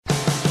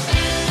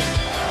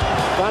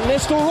Van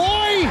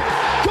Nistelrooy!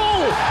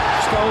 Goal!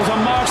 Scholes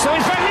on mark, so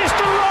it's Van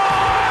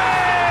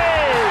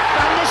Nistelrooy!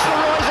 Van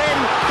Nistelrooy's in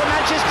for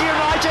Manchester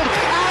United,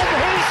 and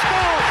he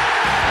scored!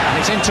 And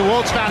it's in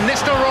towards Van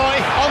Nistelrooy,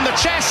 on the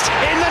chest,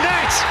 in the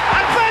net!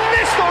 And Van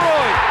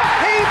Nistelrooy!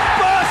 He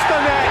burst the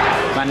net!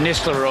 Van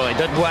Nistelrooy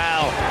did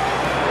well,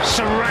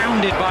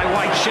 surrounded by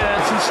white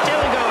shirts and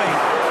still going.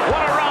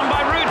 What a run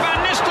by Ruud van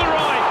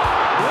Nistelrooy!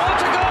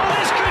 What a goal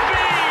this could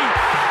be!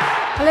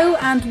 Hello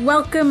and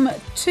welcome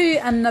to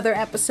another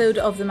episode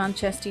of the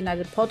Manchester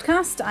United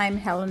podcast. I'm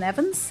Helen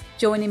Evans.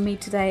 Joining me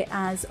today,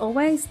 as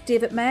always,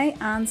 David May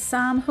and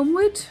Sam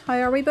Homewood. How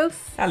are we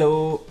both?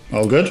 Hello.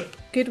 All good.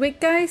 Good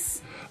week,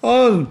 guys?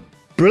 Oh,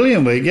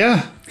 brilliant week,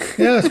 yeah.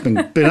 Yeah, it's been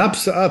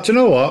absolute. Do you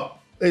know what?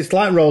 It's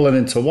like rolling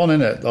into one,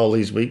 isn't it? All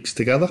these weeks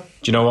together. Do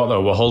you know what,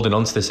 though? We're holding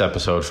on to this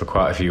episode for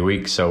quite a few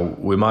weeks, so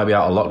we might be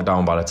out of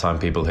lockdown by the time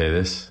people hear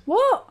this.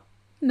 What?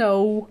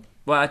 No.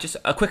 Well, just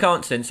a quick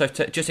answer then,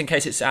 just in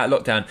case it's out of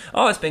lockdown.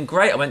 Oh, it's been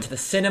great. I went to the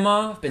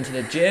cinema. I've been to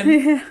the gym.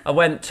 Yeah. I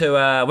went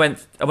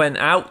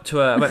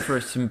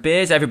for some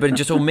beers. Everybody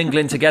just all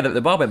mingling together at the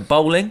bar. Went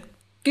bowling.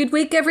 Good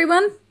week,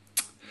 everyone?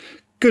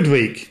 Good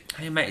week.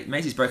 Hey, mate,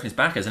 Maisie's broken his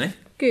back, hasn't he?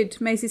 Good.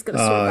 Maisie's got a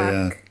sore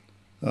back.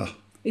 Yeah. Oh,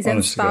 he's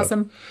in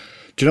spasm. God.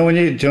 Do you know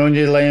when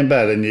you lay in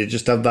bed and you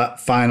just have that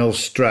final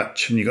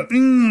stretch and you go,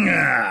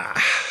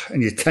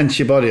 and you tense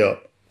your body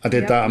up? I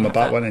did that and my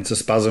back went into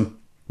spasm.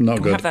 Not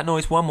Can good. we have that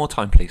noise one more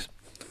time, please?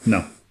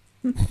 No,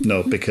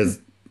 because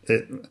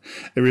it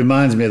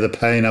reminds me of the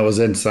pain I was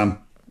in, Sam.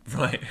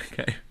 Right,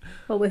 okay.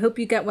 Well, we hope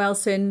you get well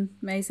soon,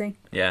 Maisie.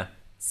 Yeah.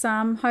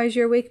 Sam, how's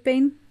your week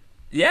been?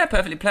 Yeah,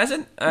 perfectly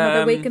pleasant.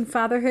 Another week in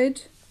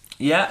fatherhood?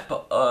 Yeah,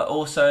 but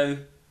also...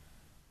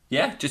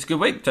 Yeah, just a good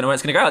week. Don't know where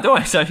it's going to go out, do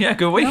I? So, yeah,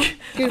 good week. No,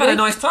 good I've had a week.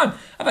 nice time.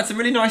 I've had some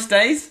really nice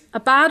days.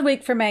 A bad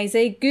week for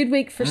Maisie. Good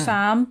week for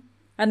Sam.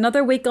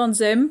 Another week on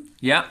Zoom.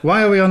 Yeah.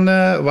 Why are we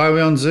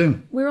on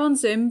Zoom? We're on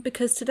Zoom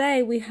because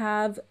today we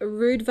have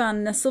Ruud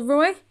van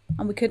Nistelrooy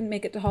and we couldn't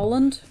make it to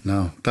Holland,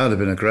 No, that'd have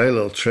been a great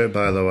little trip,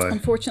 by the way.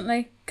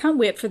 unfortunately. Can't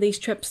wait for these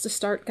trips to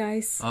start,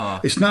 guys.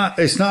 It's not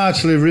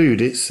actually Ruud.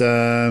 It's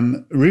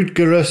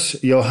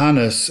Rutgerus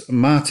Johannes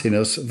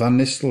Martinus van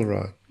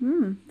Nistelrooy.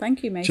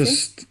 Thank you, Maisie.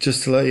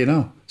 Just to let you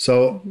know.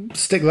 So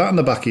stick that on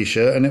the back of your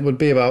shirt and it would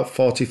be about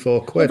 44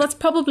 Well, quid. that's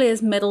probably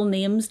his middle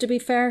names, to be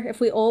fair. If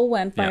we all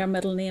went by Yeah. our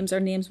middle names, our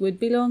names would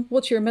be long.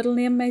 What's your middle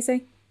name,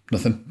 Maisie?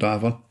 Nothing. Don't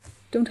have one.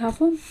 Don't have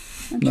one?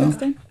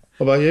 Interesting.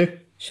 What about you?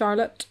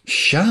 Charlotte.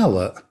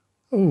 Charlotte.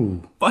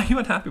 Ooh. Why are you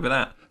unhappy with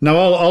that? Now,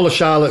 all the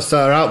Charlottes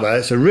that are out there,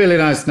 it's a really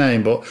nice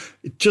name, but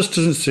it just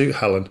doesn't suit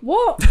Helen.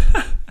 What?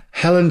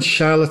 Helen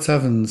Charlotte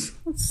Evans.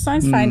 That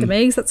sounds fine to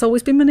me, 'cause that's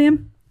always been my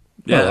name.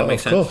 Yeah, Well, that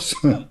makes of sense.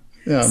 course.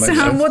 Yeah, that makes Sam,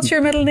 sense. what's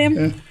your middle name?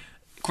 Yeah.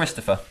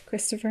 Christopher.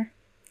 Christopher.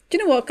 Do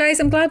you know what, guys?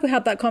 I'm glad we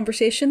had that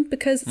conversation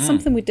because it's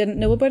something we didn't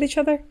know about each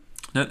other.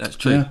 No, that's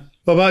true. Yeah.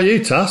 What about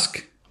you,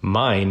 Task?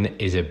 Mine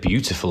is a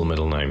beautiful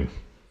middle name.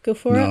 Go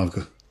for No, it.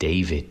 go-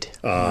 David.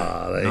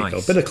 there Nice. you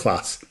go. Bit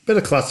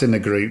of class in the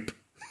group.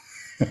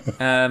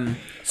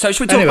 So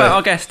should we talk Anyway. about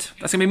our guest?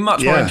 That's going to be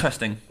much more Yeah.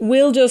 interesting.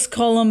 We'll just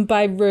call him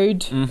by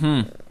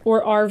Ruud.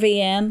 Or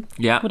RVN.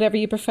 Yeah. Whatever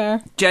you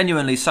prefer.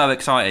 Genuinely so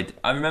excited.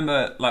 I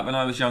remember, like, when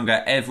I was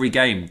younger, every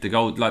game, the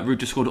goal, like, Ruud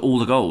just scored all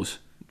the goals.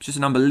 Just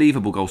an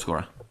unbelievable goal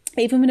scorer.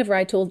 Even whenever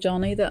I told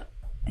Johnny that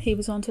he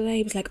was on today,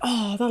 he was like,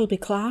 "Oh, that'll be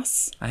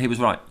class." And he was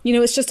right. You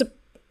know,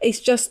 he's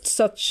just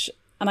such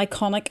an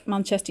iconic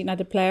Manchester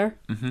United player.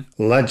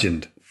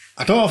 Legend.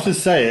 I don't often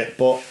say it,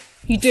 but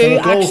You for do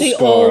a goal actually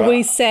scorer-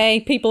 always say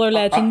people are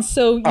legends,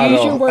 so I use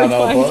know, your words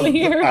I know, wisely but-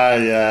 here.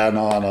 Yeah,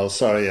 I know.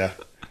 Sorry, yeah.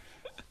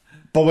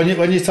 But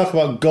when you talk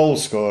about goal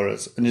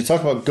scorers, and you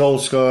talk about goal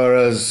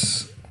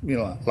scorers, you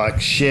know, like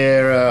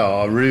Shearer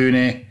or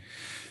Rooney,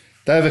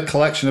 they have a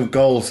collection of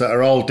goals that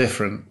are all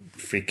different.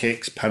 Free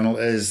kicks,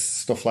 penalties,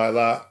 stuff like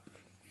that.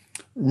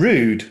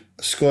 Ruud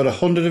scored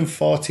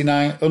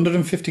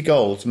 150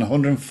 goals, and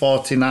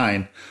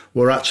 149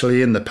 were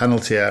actually in the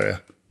penalty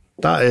area.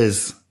 That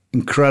is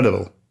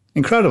incredible.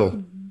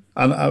 Incredible.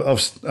 And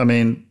I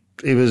mean,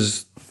 he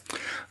was, I'm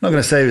not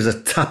going to say he was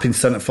a tapping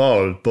centre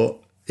forward, but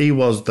he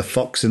was the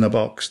fox in the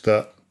box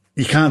that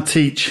you can't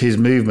teach his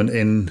movement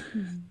in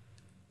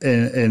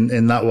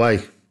that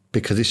way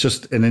because it's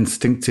just an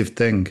instinctive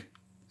thing.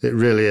 It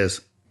really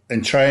is.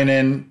 In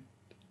training,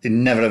 he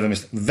never ever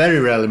missed, very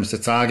rarely missed a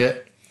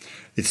target.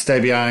 He'd stay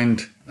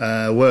behind,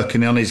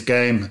 working on his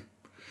game.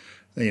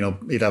 You know,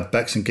 he'd have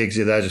Becks and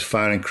Giggsy there just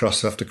firing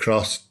cross after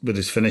cross with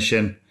his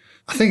finishing.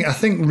 I think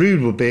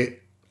Ruud would be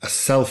a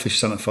selfish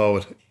centre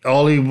forward.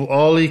 All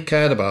he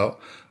cared about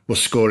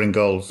was scoring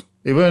goals.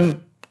 He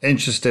weren't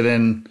interested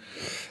in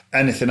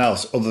anything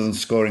else other than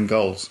scoring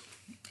goals.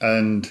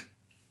 And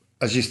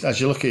as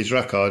you look at his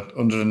record,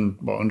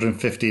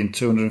 150 in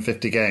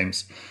 250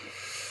 games,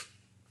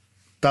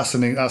 that's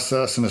an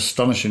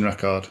astonishing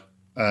record.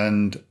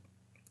 And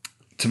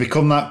to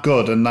become that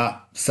good and that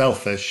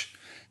selfish,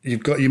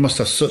 you must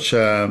have such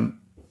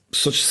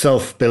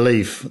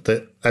self-belief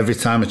that every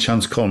time a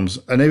chance comes,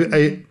 and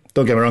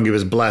don't get me wrong, he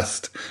was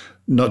blessed,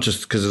 not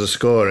just because of the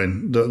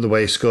scoring, the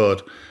way he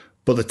scored,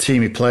 but the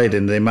team he played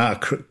in, the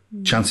amount of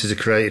chances are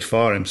created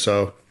for him.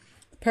 So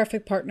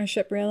Perfect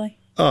partnership, really.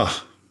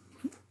 Oh,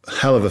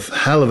 hell of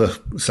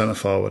a centre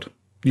forward.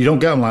 You don't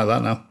get them like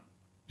that now.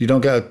 You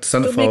don't get a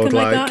centre Don't make forward him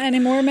like that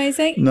anymore,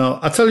 Maisie. No,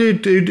 I tell you,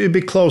 who'd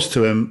be close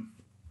to him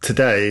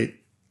today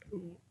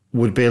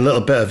would be a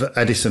little bit of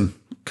Edison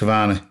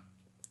Cavani.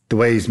 The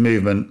way his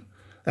movement,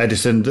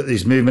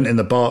 his movement in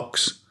the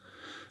box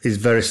is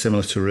very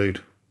similar to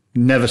Ruud.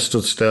 Never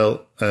stood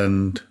still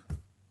and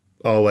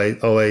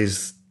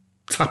always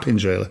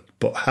tap-ins really,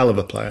 but hell of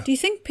a player. Do you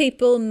think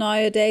people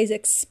nowadays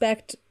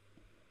expect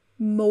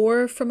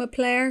more from a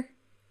player?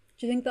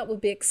 Do you think that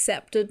would be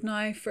accepted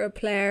now for a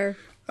player?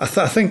 Do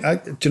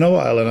you know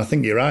what, Ellen? I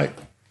think you're right.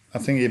 I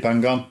think you're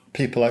bang on.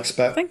 People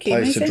expect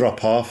players to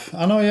drop off.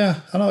 I know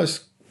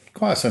it's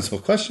quite a sensible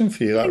question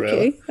for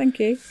you, Thank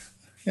you.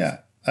 Yeah.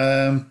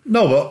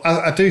 No, but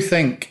I do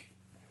think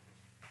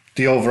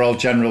the overall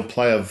general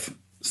play of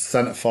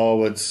centre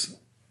forwards,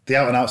 the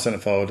out-and-out centre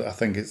forward, I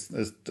think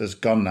has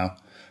gone now.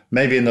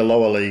 Maybe in the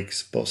lower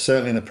leagues, but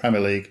certainly in the Premier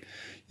League,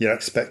 you're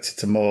expected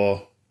to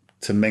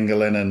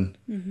mingle in and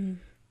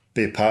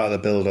be a part of the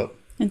build-up.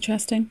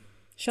 Interesting.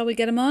 Shall we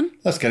get him on?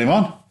 Let's get him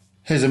on.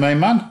 Here's the main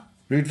man,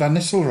 Ruud van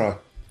Nistelrooy.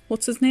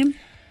 What's his name?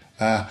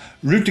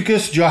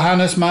 Ruudicus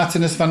Johannes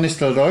Martinus van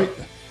Nistelrooy.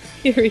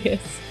 Here he is.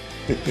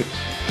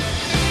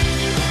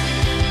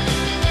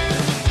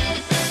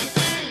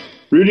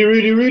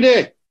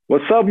 Rudy.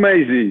 What's up,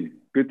 Maisie?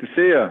 Good to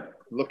see you.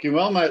 Looking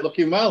well, mate.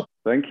 Looking well.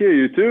 Thank you.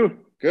 You too.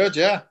 Good,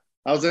 yeah.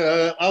 How's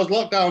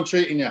lockdown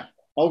treating you?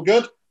 All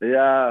good?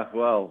 Yeah,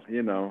 well,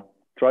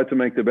 try to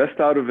make the best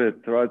out of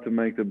it. Try to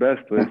make the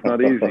best, but it's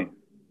not easy.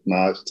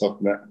 No, it's tough,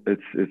 mate.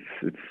 It's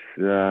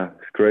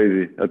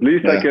crazy. At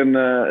least I can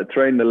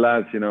train the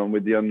lads,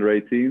 with the under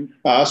 18s.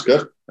 Oh, that's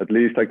good. At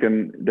least they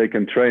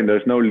can train.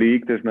 There's no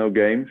league, there's no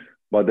games,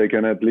 but they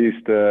can at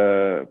least,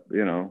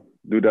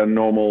 do their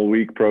normal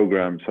week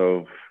program.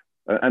 So,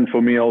 and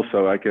for me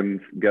also, I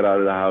can get out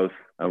of the house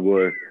and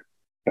work.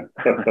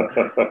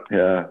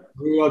 Yeah.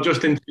 I'll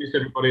just introduce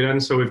everybody then.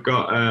 So we've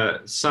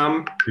got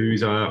Sam,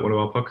 who's one of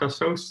our podcast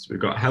hosts. We've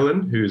got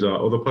Helen, who's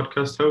our other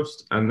podcast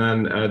host. And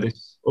then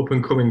this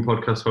up-and-coming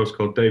podcast host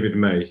called David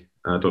May.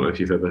 I don't know if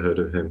you've ever heard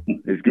of him.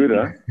 He's good,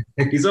 huh?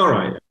 He's all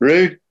right.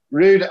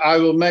 Ruud, I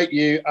will make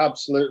you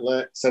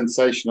absolutely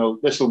sensational.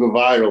 This will go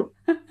viral.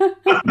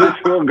 This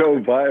will go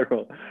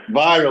viral.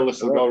 Viral,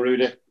 this will go,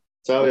 Rudy.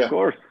 Tell you. Of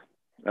course.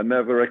 I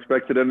never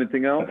expected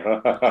anything else.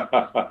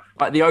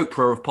 Like the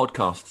Oprah of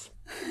podcasts.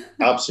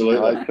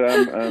 Absolutely. Hi,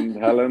 Sam and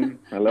Helen.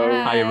 Hello.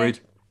 Hi, Ruud.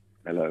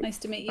 Hello. Nice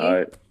to meet you.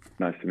 Hi.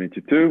 Nice to meet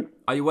you too.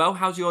 Are you well?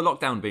 How's your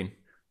lockdown been?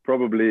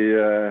 Probably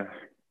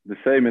the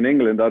same in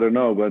England. I don't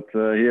know, but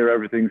here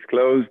everything's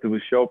closed. The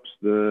shops,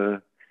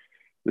 the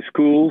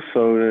schools,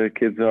 so the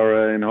kids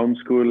are in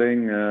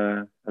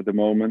homeschooling at the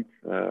moment.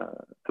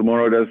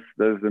 Tomorrow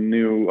there's a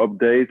new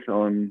update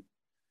on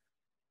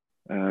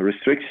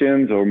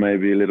restrictions, or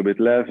maybe a little bit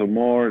less or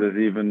more. There's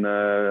even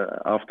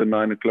after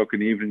 9 o'clock in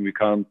the evening we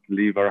can't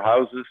leave our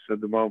houses at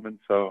the moment.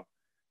 So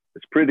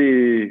it's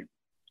pretty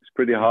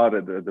hard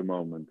at the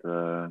moment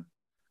to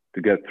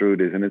get through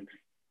this, and it's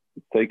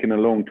taken a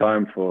long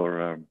time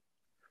for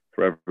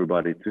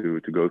everybody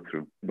to go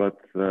through. But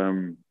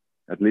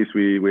at least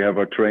we have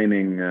our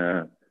training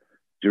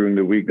during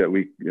the week that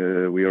we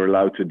are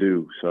allowed to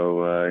do.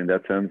 So in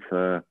that sense,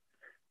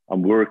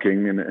 I'm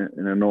working in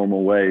a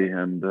normal way,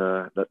 and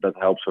that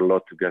helps a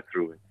lot to get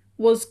through it.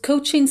 Was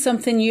coaching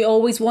something you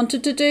always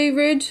wanted to do,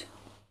 Ruud?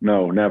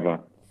 No, never.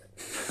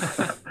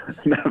 I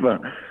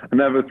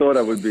never thought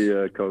I would be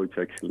a coach,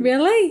 actually.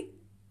 Really?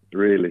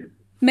 Really.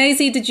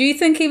 Maisie, did you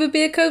think he would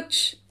be a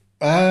coach?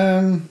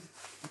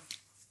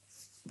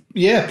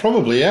 Yeah,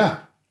 probably,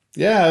 yeah.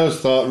 Yeah, I always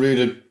thought Ruud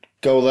would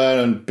go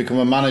there and become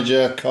a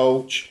manager,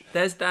 coach.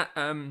 There's that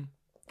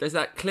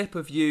clip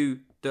of you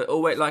that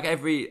always, like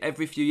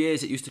every few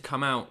years, it used to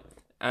come out,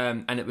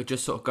 and it would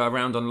just sort of go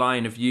around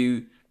online of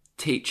you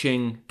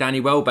teaching Danny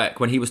Welbeck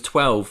when he was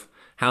 12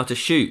 how to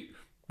shoot,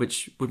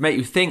 which would make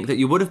you think that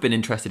you would have been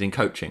interested in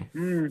coaching.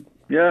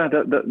 Yeah,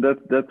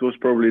 that was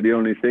probably the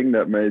only thing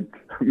that made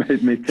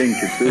me think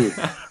it too.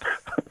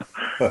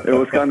 It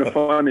was kind of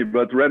funny,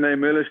 but René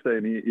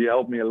Mullerstein, he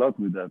helped me a lot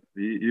with that.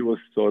 He was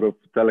sort of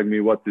telling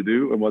me what to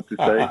do and what to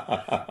say.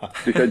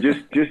 He said,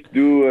 just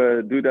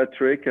do that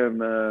trick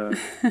and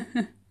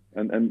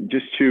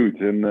just shoot.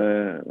 And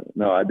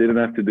no, I didn't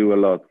have to do a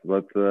lot,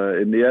 but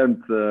in the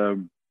end,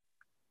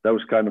 that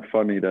was kind of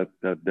funny that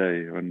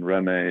day when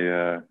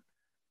René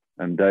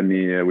and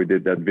Danny we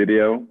did that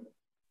video.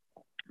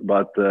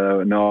 But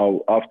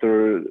now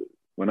after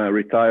when I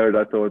retired,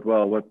 I thought,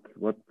 well, what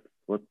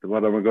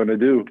am I going to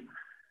do?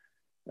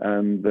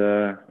 And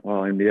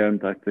well, in the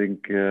end, I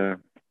think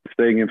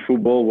staying in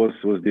football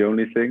was the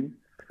only thing.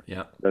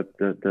 Yeah.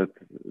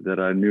 That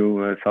I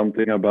knew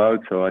something about.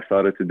 So I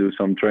started to do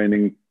some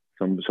training,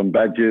 some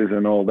badges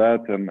and all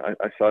that, and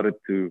I started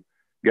to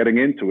getting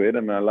into it,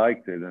 and I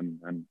liked it,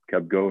 and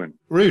kept going.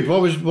 Ruud,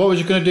 what was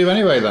you going to do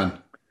anyway then?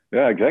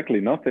 Yeah,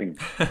 exactly, nothing.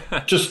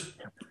 Just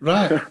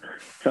Right.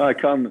 No, I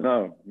can't.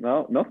 No,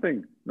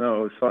 nothing.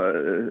 No,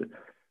 so,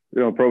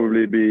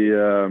 probably be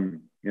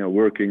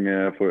working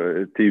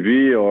for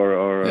TV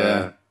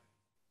or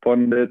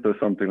pundit or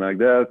something like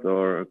that,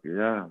 or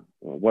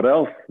what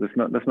else?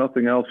 There's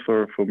nothing else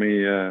for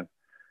me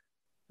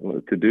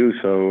to do.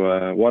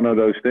 So one of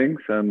those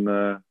things, and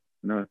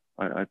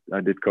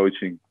I did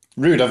coaching.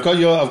 Ruud,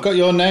 I've got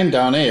your name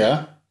down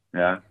here.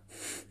 Yeah.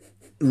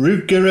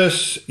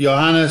 Rutgerus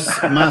Johannes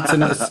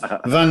Martinus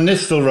van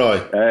Nistelrooy.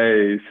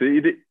 Hey, see,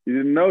 you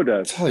didn't know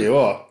that. Tell you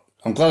what,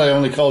 I'm glad I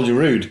only called you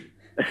Ruud.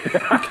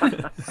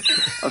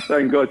 Oh,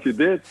 thank God you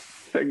did.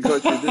 Thank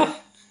God you did.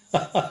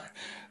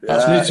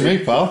 That's new to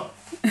me, pal.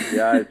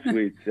 Yeah, it's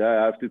sweet.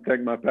 Yeah, I have to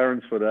thank my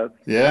parents for that.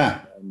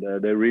 Yeah.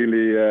 And they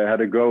really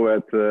had a go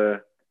at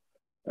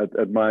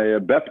my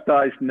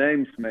baptized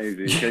names,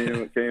 maybe.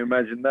 Can you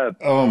imagine that?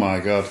 Oh my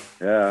God.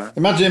 Yeah.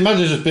 Imagine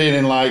just being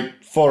in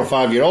like 4 or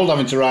 5 year old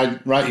having to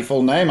write your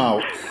full name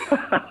out.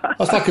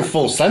 That's like a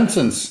full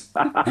sentence.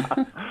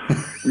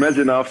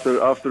 Imagine after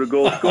a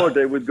goal scored,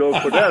 they would go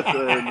for that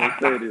in the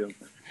stadium.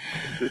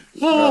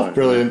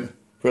 Brilliant.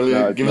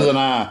 No, give us an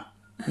R.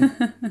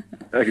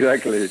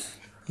 Exactly.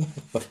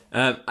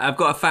 I've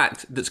got a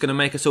fact that's going to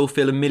make us all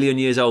feel a million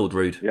years old,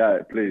 Ruud. Yeah,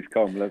 please,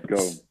 come, let's go.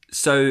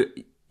 So,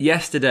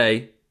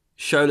 yesterday,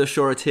 Shola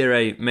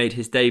Shoretire made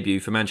his debut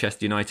for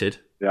Manchester United.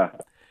 Yeah.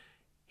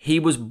 He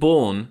was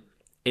born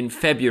in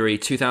February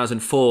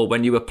 2004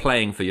 when you were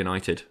playing for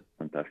United.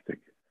 Fantastic.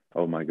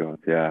 Oh my God,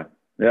 yeah.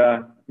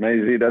 Yeah,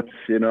 Maisie, that's,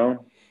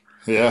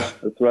 Yeah.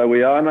 That's where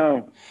we are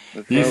now.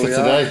 Youth of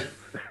today.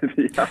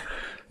 Yeah.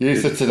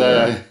 Youth of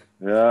today.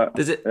 Yeah.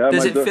 Does it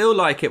feel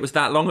like it was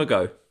that long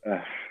ago?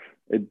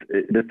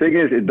 The thing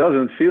is, it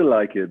doesn't feel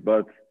like it,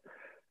 but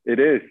it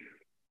is.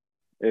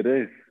 It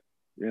is.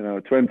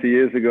 20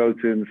 years ago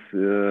since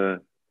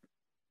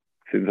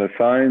I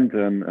signed,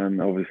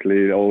 and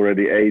obviously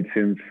already 8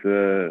 since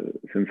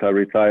I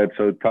retired.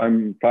 So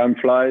time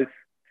flies,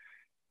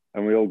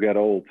 and we all get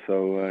old.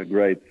 So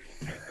great.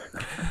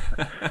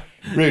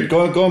 Ruud,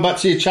 going back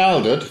to your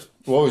childhood,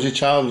 what was your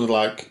childhood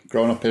like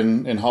growing up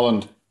in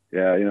Holland?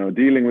 Yeah,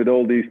 dealing with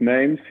all these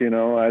names,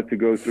 I had to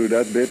go through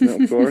that bit,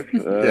 of course.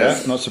 Yeah,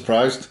 not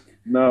surprised.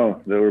 No,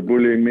 they were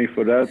bullying me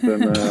for that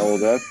and all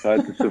that. I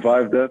had to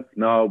survive that.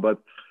 No, but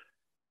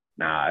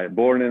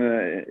born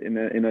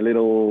in a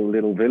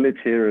little village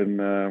here,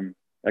 in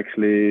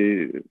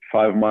actually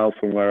 5 miles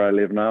from where I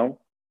live now,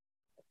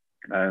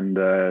 and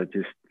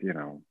just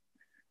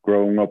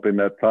growing up in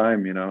that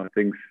time,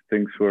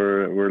 things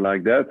were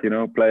like that.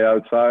 Play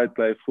outside,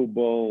 play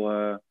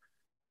football,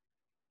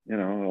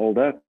 all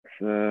that.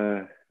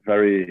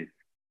 Very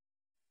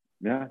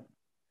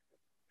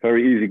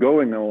easy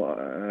going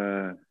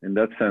in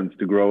that sense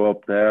to grow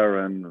up there,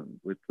 and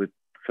with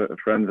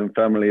friends and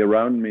family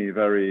around me.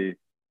 Very,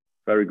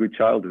 very good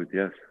childhood.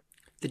 Yes.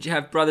 Did you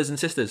have brothers and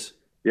sisters?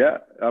 Yeah,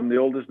 I'm the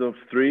oldest of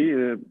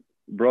 3.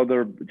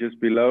 Brother just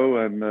below,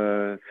 and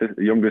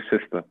youngest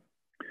sister.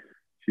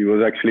 She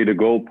was actually the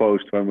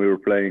goalpost when we were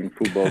playing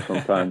football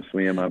sometimes,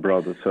 me and my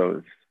brother. So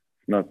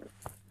it's not.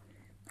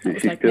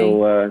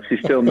 She's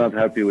still not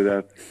happy with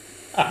that.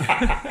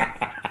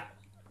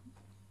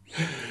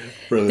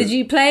 Brilliant. Did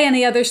you play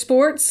any other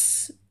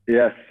sports?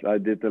 Yes, I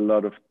did a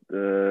lot of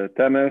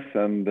tennis,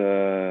 and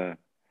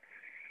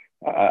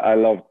I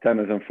love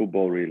tennis and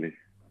football really.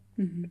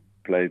 Mm-hmm.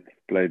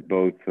 Played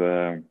both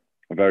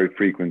very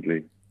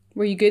frequently.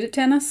 Were you good at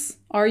tennis?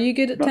 Are you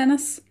good at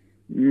tennis?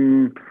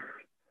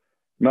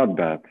 Not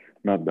bad.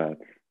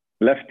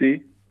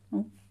 Lefty,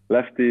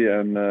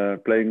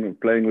 and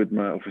playing with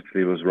my,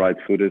 obviously was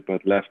right-footed,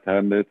 but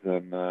left-handed.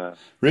 And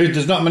Ruud,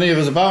 there's not many of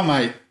us about,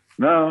 mate.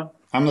 No,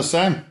 I'm the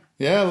same.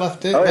 Yeah,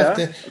 lefty. Oh,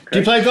 lefty. Yeah? Okay. Do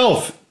you play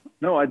golf?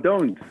 No, I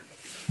don't.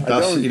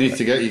 You need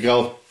to get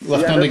your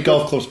left-handed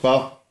golf clubs,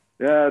 pal.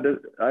 Yeah,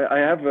 I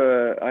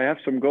have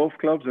some golf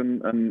clubs,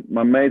 and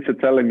my mates are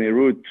telling me,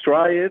 Ruud,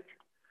 try it,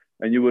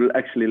 and you will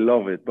actually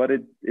love it. But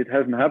it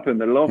hasn't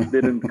happened. The love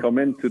didn't come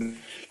into.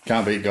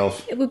 Can't beat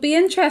golf. It would be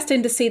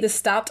interesting to see the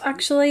stat,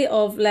 actually,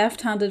 of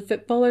left-handed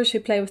footballers who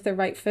play with their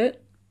right foot.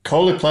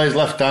 Coley plays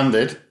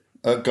left-handed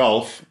at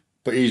golf,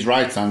 but he's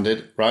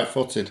right-handed,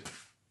 right-footed.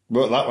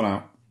 Work that one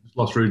out.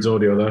 Lost Ruud's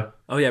audio there.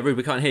 Oh yeah, Ruud,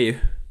 we can't hear you.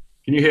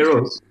 Can you hear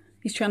us?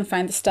 He's trying to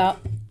find the stat.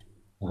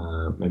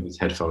 Maybe his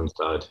headphones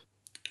died.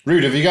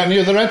 Ruud, have you got any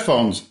other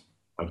headphones?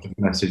 I've just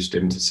messaged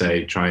him to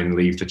say try and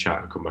leave the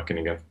chat and come back in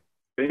again.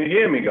 Can you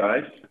hear me,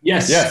 guys?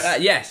 Yes.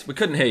 Yes, we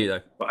couldn't hear you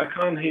though. But I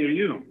can't hear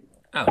you.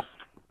 Oh,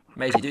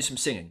 Maisie, do some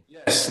singing.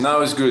 Yes,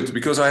 now it's good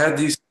because I had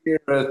these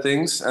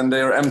things and they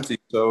are empty,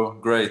 so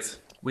great.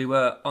 We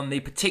were on the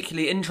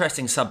particularly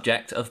interesting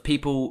subject of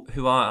people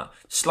who are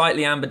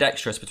slightly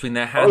ambidextrous between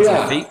their hands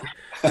and feet.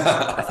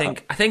 I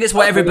think it's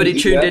what everybody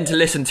tuned in to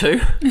listen to.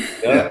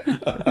 Yeah.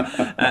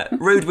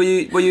 Ruud,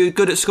 were you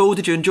good at school?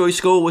 Did you enjoy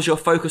school? Was your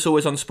focus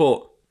always on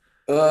sport?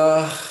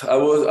 I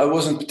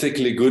wasn't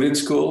particularly good in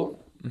school,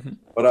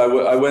 but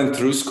I went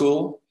through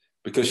school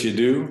because you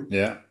do.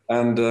 Yeah.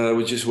 And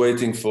we're just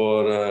waiting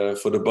for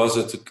the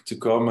buzzer to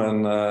come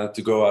and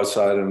to go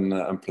outside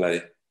and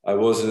play. I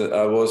was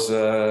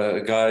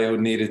a guy who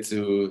needed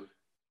to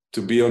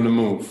be on the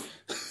move.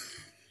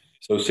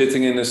 So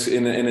sitting in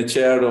a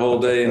chair the whole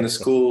day in the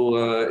school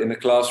in the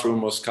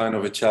classroom was kind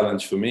of a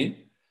challenge for me.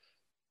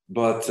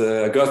 But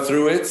I got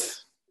through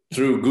it,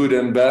 through good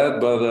and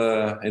bad.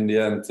 But in the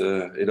end,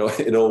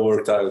 it all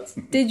worked out.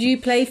 Did you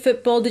play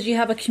football? Did you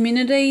have a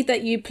community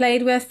that you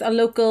played with, a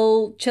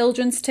local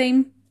children's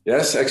team?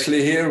 Yes,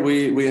 actually here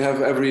we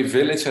have every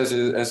village has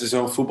its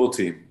own football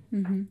team.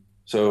 Mm-hmm.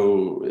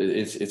 So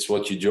it's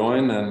what you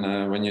join,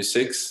 and when you're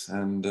 6,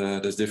 and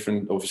there's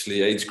different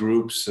obviously age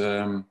groups.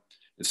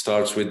 It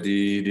starts with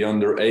the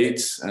under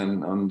 8s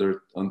and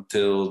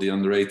until the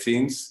under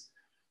 18s.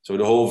 So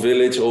the whole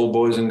village, all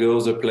boys and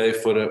girls, they play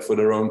for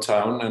their own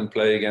town and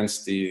play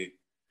against the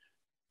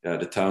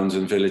towns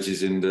and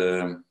villages in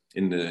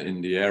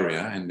the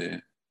area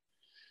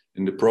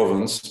in the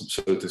province,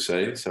 so to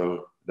say.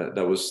 So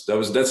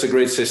that's a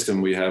great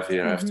system we have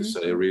here. I have to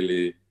say, a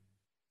really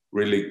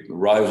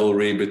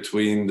rivalry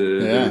between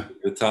the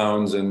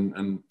towns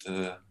and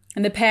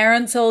the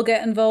parents all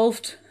get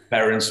involved.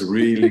 Parents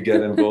really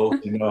get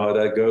involved. You know how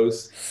that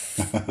goes.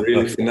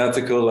 Really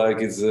fanatical, like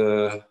it's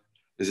a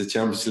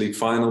Champions League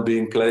final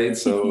being played.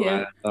 So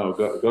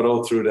got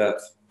all through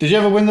that. Did you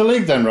ever win the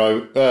league then,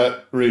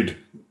 Ruud,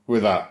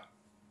 with that?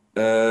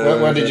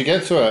 When did you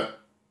get to it?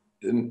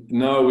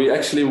 No, we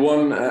actually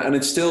won, and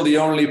it's still the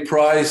only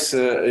prize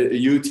a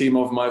U team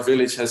of my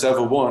village has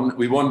ever won.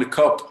 We won the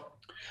cup.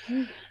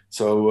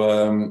 So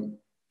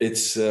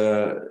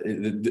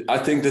I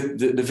think that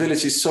the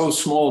village is so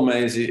small,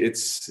 Maisie.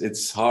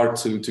 It's hard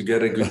to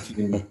get a good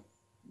team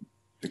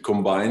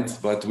combined.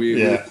 But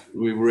we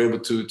were able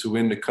to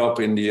win the cup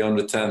in the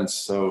under 10s.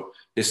 So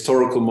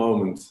historical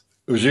moment.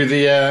 Was you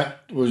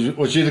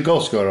the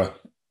goal scorer?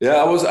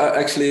 Yeah,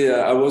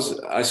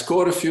 I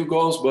scored a few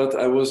goals, but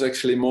I was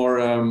actually more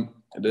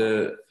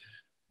the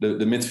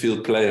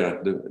midfield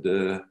player.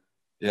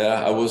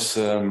 I was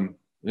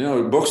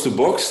box to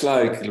box,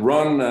 like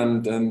run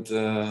and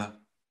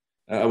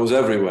I was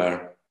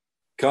everywhere.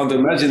 Can't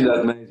imagine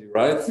that, Maisie,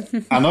 right?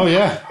 I know.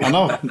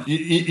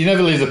 You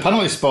never leave the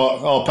penalty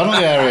spot or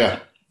penalty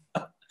area.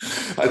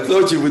 I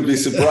thought you would be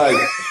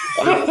surprised.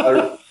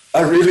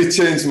 I really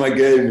changed my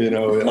game,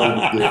 over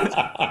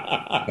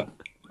the years.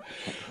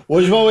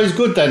 Was you always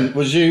good then?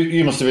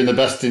 You must have been the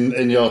best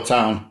in your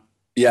town.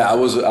 Yeah, I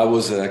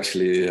was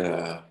actually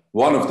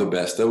one of the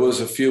best. There was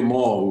a few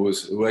more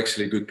who were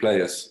actually good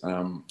players.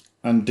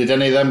 And did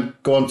any of them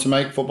go on to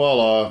make football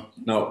or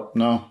no?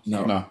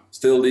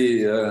 Still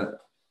the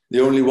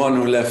only one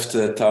who left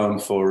town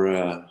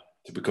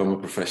to become a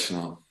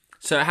professional.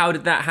 So how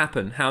did that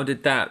happen? How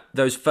did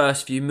those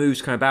first few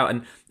moves come about?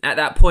 And at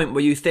that point, were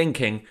you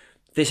thinking,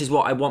 this is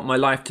what I want my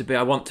life to be?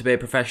 I want to be a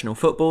professional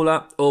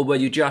footballer, or were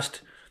you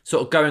just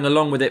sort of going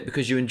along with it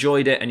because you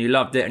enjoyed it and you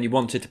loved it and you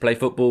wanted to play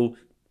football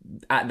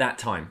at that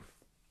time?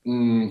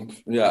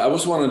 I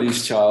was one of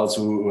these childs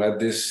who had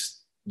this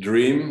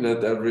dream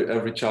that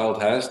every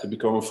child has to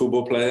become a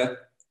football player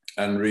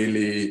and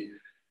really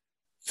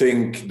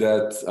think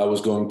that I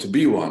was going to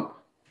be one.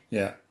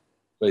 Yeah.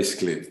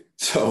 Basically.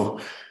 So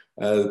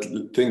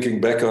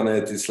thinking back on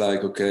it, it's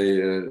like, okay,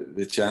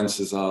 the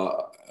chances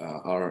are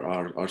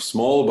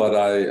small, but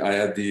I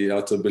had the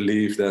utter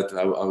belief that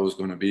I was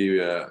going to be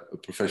a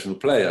professional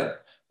player,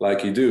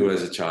 like you do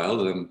as a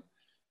child, and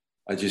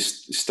I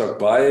just stuck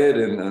by it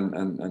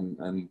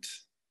and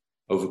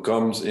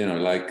overcomes,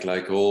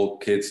 like all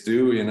kids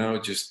do,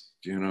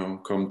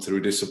 come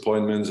through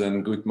disappointments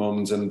and good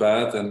moments and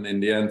bad, and in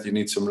the end you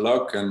need some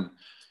luck and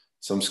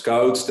some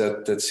scouts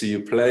that see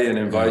you play and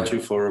invite you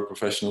for a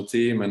professional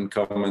team and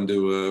come and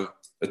do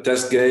a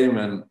test game,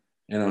 and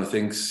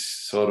things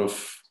sort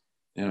of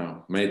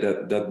made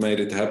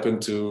it happen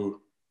to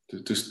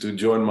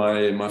join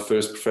my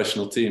first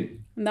professional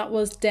team. And that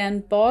was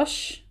Den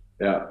Bosch.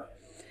 Yeah.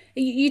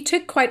 You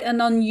took quite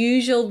an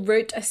unusual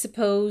route, I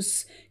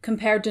suppose,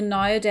 compared to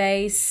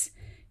nowadays.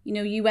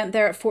 You went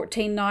there at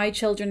 14. Now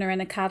children are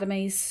in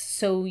academies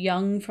so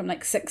young, from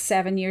like 6,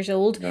 7 years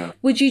old. Yeah.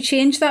 Would you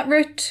change that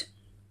route?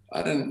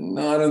 I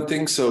don't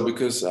think so,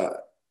 because I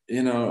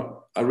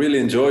really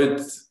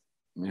enjoyed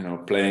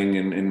playing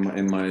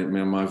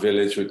in my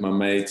village with my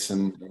mates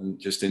and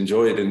just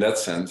enjoy it in that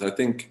sense. I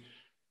think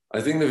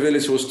the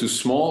village was too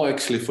small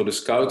actually for the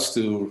scouts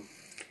to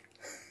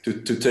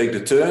take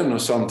the turn or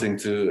something.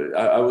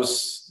 I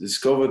was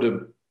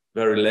discovered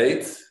very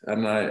late,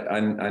 and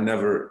I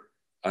never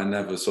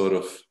sort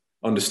of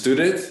understood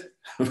it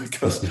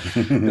because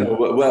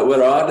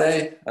where are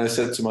they? I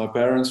said to my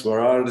parents, where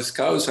are the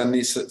scouts?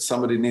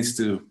 Somebody needs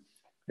to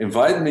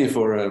invite me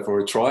for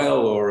a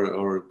trial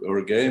or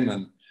a game,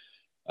 and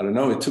I don't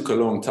know. It took a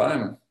long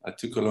time.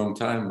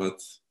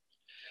 But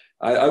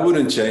I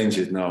wouldn't change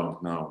it.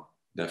 No,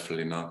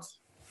 definitely not.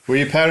 Were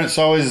your parents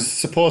always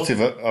supportive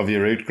of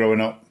your Ruud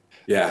growing up?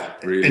 Yeah,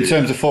 really. In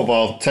terms of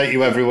football, take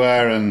you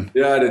everywhere and...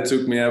 Yeah, they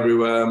took me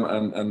everywhere,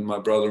 and my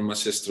brother and my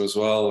sister as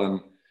well,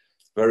 and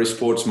very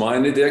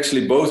sports-minded. They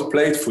actually both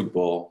played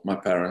football, my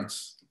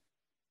parents.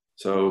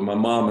 So my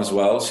mom as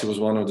well. She was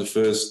one of the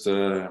first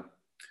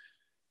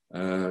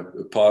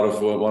part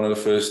of one of the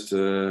first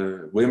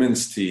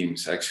women's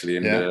teams actually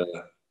in the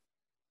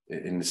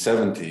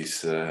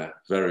 70s,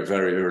 very,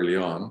 very early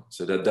on.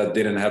 So that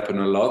didn't happen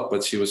a lot,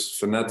 but she was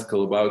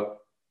fanatical about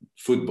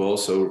football.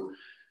 So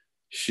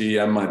she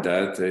and my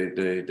dad,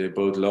 they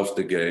both loved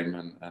the game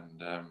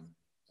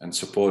and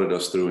supported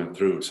us through and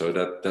through. So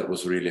that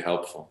was really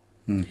helpful.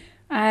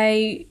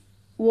 I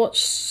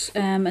watched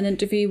an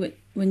interview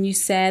when you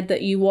said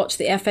that you watched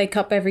the FA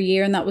Cup every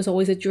year and that was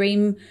always a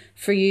dream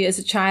for you as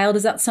a child.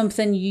 Is that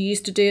something you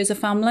used to do as a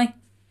family?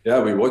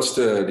 Yeah, we watched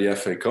the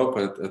FA Cup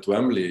at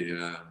Wembley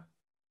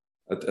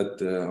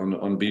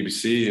on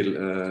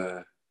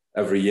BBC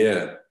every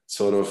year.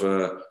 Sort of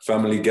a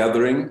family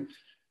gathering,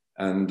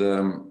 and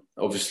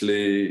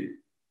obviously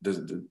a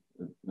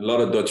lot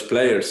of Dutch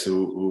players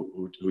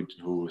who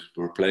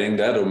were playing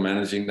that or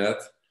managing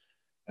that,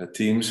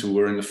 teams who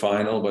were in the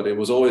final. But it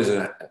was always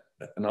an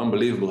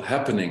unbelievable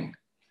happening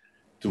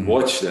to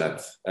watch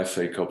that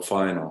FA Cup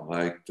final.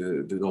 Like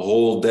the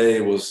whole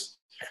day was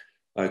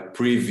like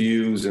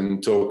previews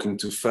and talking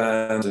to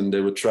fans, and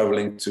they were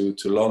traveling to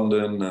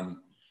London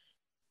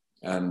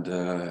and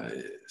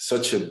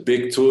such a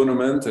big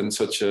tournament and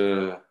such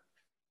a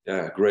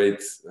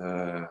great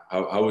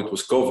how it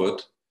was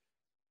covered,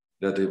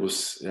 that it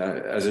was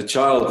as a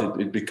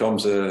child it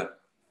becomes a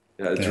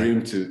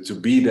dream to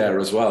be there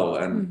as well.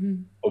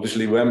 And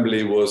obviously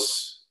Wembley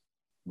was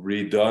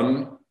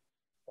redone,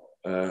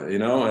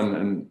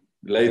 and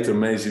later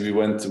Maisie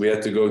we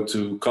had to go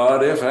to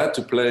Cardiff, had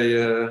to play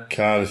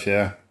Cardiff,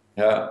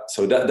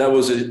 so that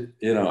was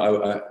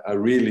I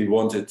really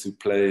wanted to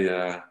play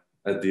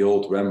at the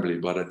old Wembley,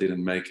 but I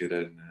didn't make it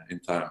in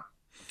time.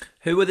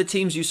 Who were the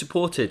teams you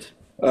supported?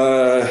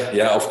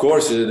 Of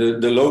course,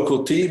 the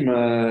local team.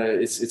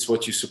 It's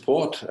what you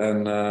support,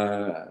 and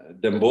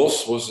Den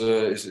Bosch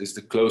is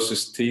the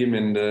closest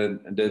team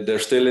they're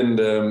still in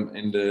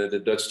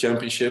the Dutch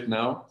Championship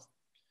now,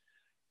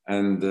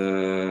 and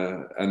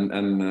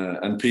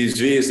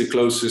PSV is the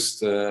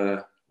closest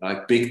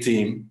big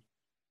team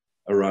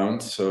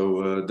around.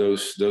 So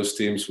those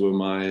teams were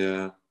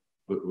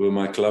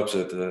my clubs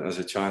as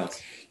a child.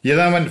 You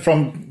then went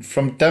from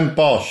Den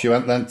Bosch. You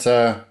went then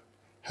to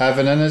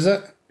Heaven, is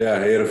it? Yeah,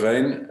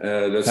 Heerenveen.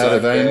 That's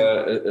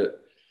Heerenveen.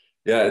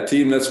 A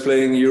team that's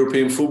playing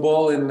European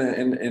football in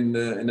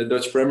the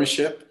Dutch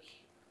Premiership.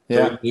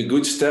 Yeah, so it's a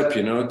good step,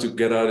 to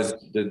get out of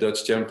the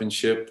Dutch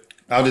Championship.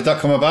 How did that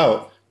come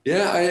about?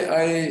 Yeah,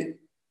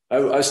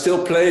 I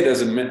still played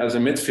as a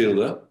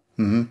midfielder,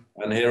 mm-hmm.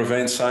 and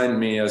Heerenveen signed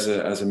me as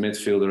a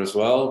midfielder as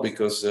well,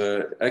 because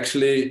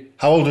actually.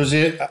 How old was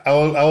you?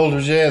 How old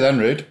was you then,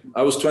 Ruud?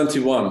 I was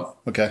 21.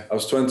 Okay. I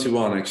was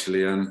 21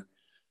 actually, and.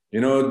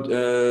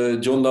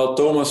 John Dahl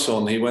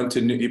Thomasson, he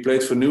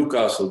played for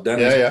Newcastle. Then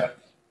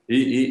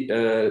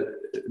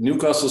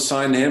Newcastle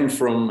signed him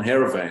from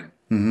Heerenveen,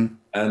 mm-hmm.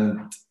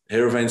 and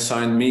Heerenveen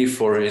signed me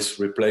for his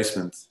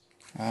replacement.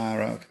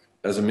 Right.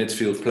 As a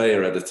midfield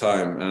player at the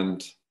time.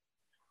 And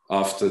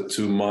after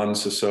 2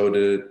 months or so,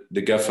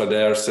 the gaffer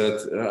there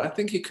said, I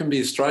think you can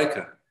be a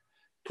striker.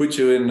 Put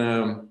you in,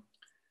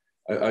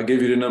 I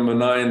give you the number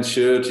 9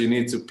 shirt. You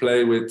need to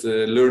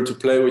learn to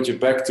play with your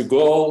back to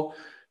goal.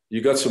 You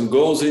got some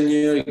goals in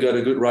you. You got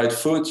a good right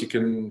foot. You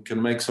can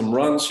make some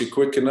runs. You're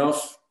quick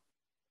enough.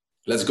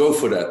 Let's go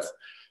for that.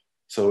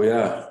 So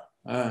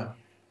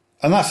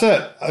and that's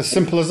it. As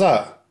simple as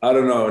that. I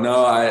don't know.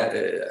 No,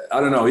 I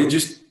don't know.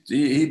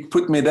 He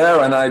put me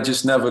there, and I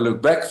just never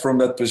looked back from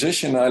that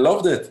position. I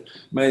loved it,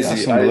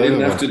 Maisie. I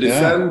didn't have to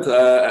defend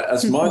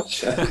as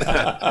much.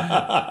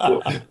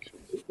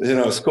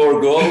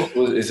 Score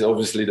goals is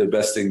obviously the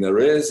best thing there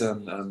is,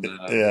 and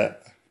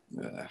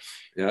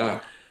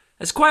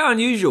It's quite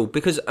unusual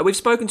because we've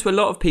spoken to a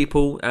lot of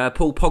people.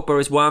 Paul Pogba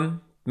is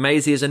one,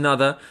 Maisie is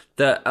another,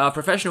 that are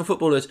professional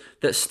footballers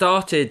that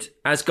started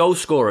as goal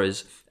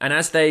scorers, and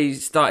as they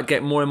started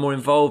getting more and more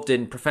involved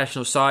in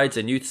professional sides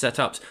and youth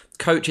setups,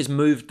 coaches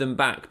moved them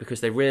back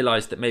because they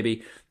realised that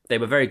maybe they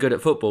were very good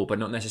at football but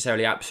not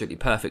necessarily absolutely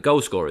perfect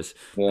goal scorers.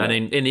 Yeah.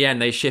 And in the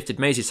end, they shifted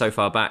Maisie so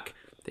far back.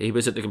 He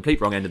was at the complete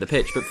wrong end of the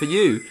pitch. But for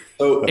you,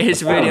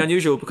 it's really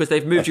unusual because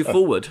they've moved you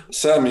forward.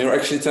 Sam, you're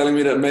actually telling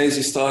me that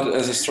Maisie started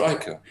as a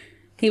striker?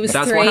 He was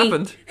That's 3. what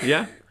happened.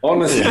 Yeah.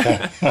 Honestly.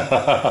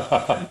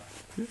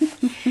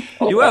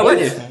 You were, weren't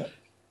you?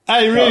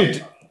 Hey,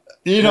 Ruud,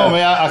 you know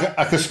me.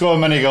 I could score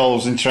many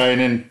goals in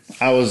training.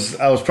 I was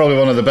probably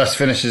one of the best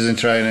finishers in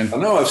training. I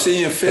know. I've seen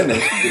you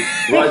finish.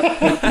 Right.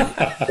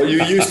 But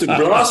you used to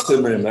blast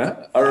them in, eh?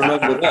 I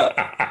remember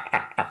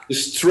that.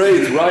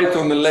 Straight, right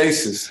on the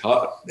laces.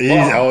 Oh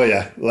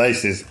yeah,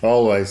 laces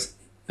always.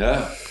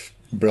 Yeah.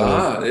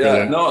 Brilliant.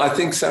 Brilliant. No, I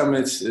think Sam,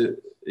 it's I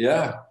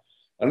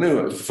don't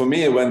know. For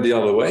me, it went the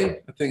other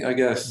way. I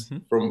guess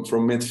from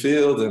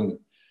midfield and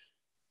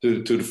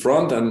to the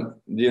front. And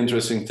the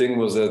interesting thing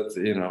was that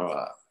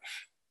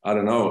I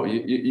don't know.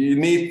 You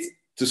need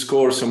to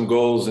score some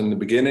goals in the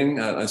beginning.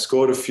 I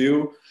scored a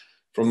few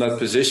from that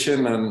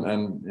position,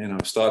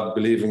 and started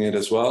believing it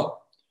as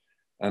well,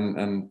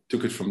 and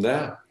took it from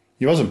there.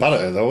 You wasn't bad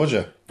at it though, was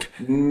you?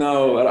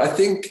 No, I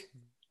think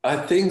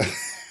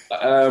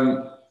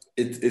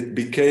it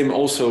became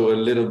also a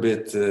little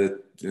bit.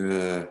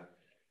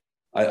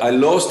 I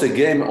lost the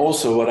game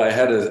also what I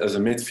had as a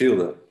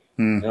midfielder.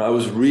 You know, I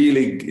was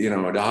really,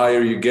 the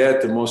higher you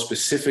get, the more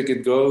specific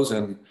it goes,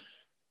 and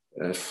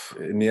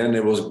in the end,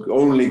 it was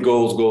only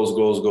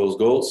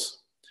goals.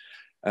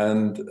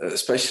 And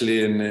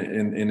especially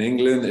in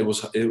England, it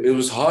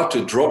was hard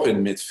to drop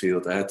in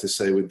midfield. I had to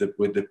say, with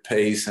the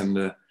pace and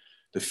the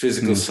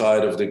physical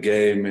side of the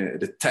game,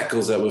 the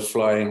tackles that were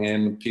flying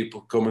in,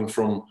 people coming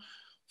from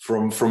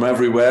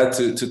everywhere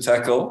to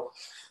tackle.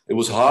 It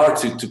was hard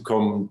to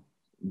come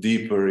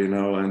deeper,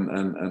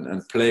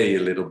 and play a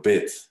little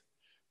bit.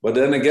 But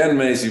then again,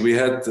 Maisie, we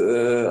had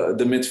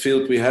the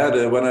midfield we had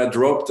when I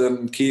dropped,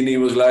 and Keeney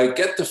was like,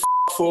 "Get the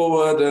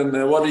forward," and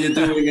what are you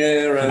doing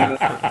here? And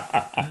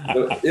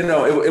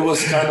it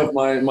was kind of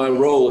my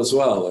role as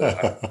well,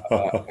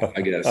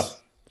 I guess.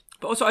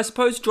 But also, I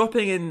suppose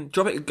going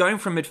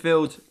from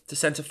midfield to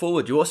centre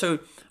forward, you also,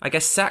 I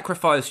guess,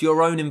 sacrifice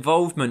your own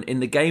involvement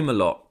in the game a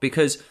lot,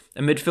 because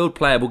a midfield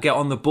player will get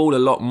on the ball a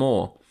lot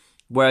more.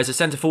 Whereas a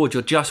centre forward,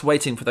 you're just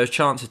waiting for those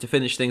chances to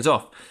finish things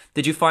off.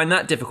 Did you find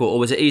that difficult, or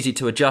was it easy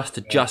to adjust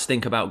to just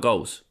think about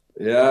goals?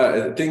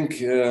 Yeah, I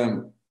think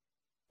in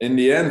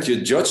the end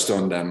you judged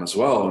on them as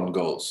well on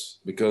goals,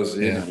 because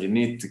you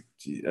need to,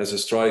 as a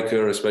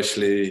striker,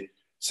 especially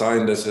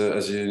signed as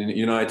a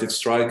United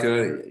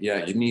striker.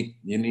 Yeah, you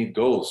need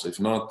goals. If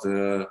not,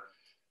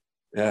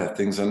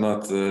 things are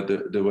not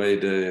the way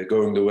they're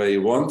going the way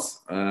you want.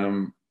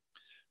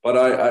 But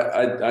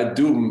I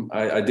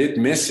did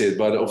miss it.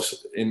 But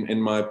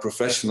in my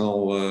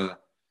professional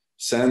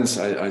sense,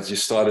 I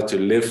just started to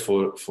live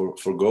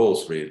for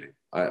goals. Really,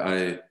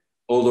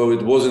 although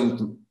it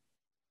wasn't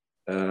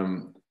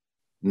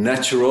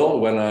natural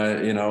when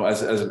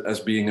as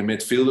being a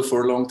midfielder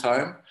for a long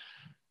time,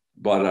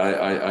 but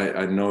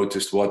I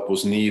noticed what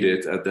was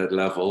needed at that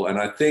level, and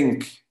I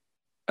think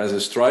as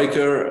a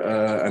striker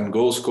and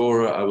goal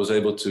scorer, I was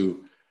able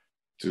to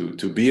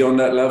be on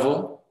that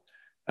level.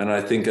 And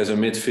I think as a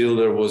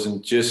midfielder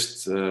wasn't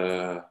just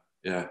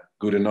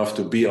good enough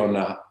to be on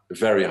the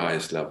very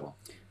highest level.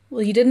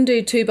 Well, you didn't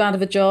do too bad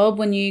of a job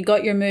when you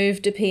got your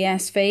move to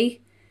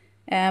PSV.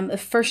 The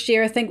first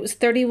year, I think, was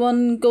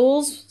 31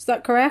 goals. Is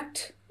that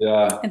correct?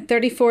 Yeah. And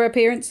 34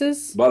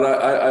 appearances. But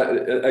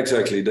I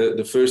exactly.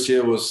 The first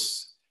year I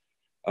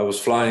was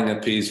flying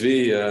at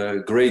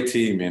PSV. Great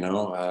team,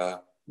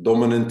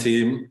 dominant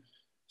team.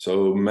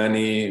 So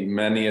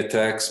many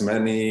attacks,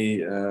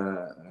 many.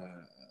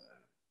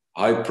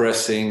 High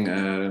pressing,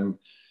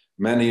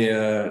 many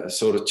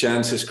sort of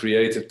chances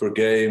created per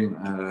game.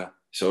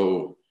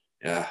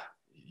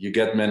 You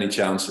get many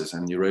chances,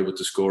 and you're able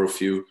to score a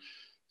few.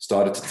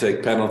 Started to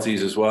take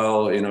penalties as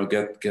well.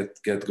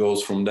 Get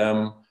goals from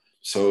them.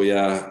 So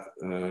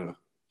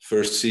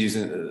first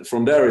season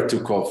from there it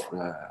took off,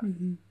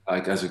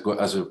 like as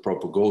a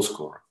proper goal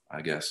scorer,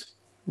 I guess.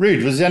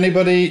 Ruud, was there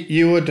anybody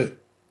you would,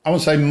 I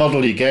won't say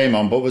model your game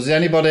on, but was there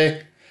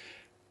anybody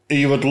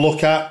you would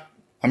look at?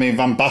 I mean,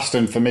 Van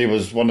Basten for me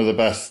was one of the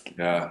best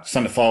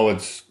centre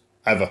forwards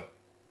ever.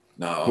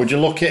 No. Would you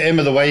look at him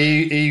or the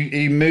way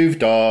he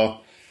moved, or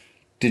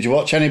did you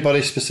watch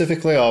anybody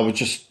specifically, or was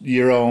just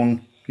your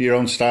own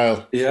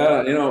style?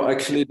 Yeah,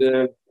 actually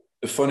the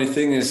funny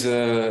thing is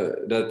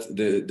that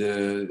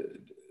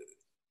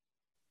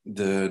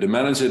the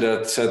manager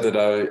that said that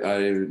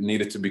I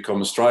needed to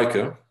become a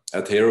striker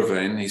at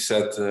Heerenveen, he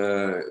said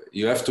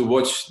you have to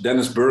watch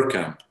Dennis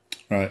Bergkamp.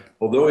 Right.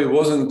 Although he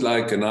wasn't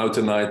like an out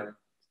and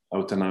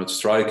out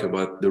striker,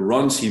 but the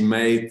runs he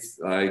made,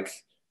 like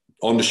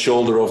on the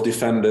shoulder of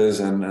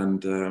defenders, and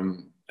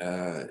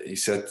he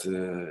said,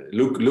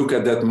 look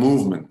at that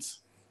movement,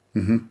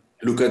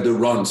 look at the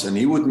runs, and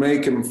he would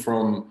make him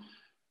from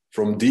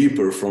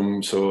deeper,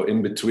 so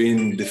in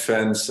between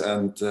defense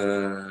and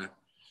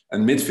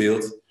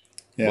midfield.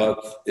 Yeah.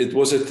 But it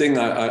was a thing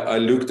I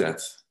looked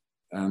at,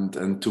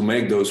 and to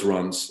make those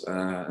runs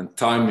and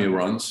time your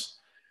runs.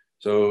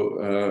 So,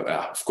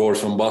 of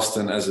course, Van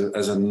Basten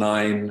as a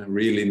nine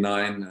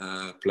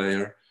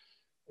player,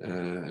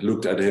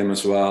 looked at him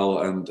as well.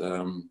 And,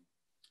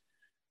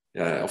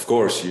 of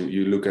course,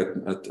 you look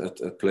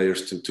at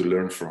players to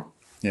learn from.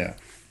 Yeah.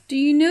 Do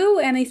you know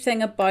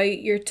anything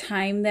about your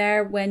time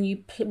there when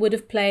you would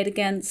have played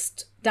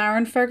against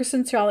Darren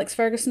Ferguson, Sir Alex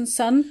Ferguson's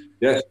son?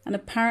 Yes. And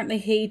apparently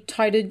he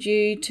touted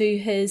you to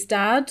his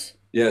dad?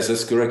 Yes,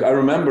 that's correct. I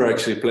remember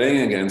actually playing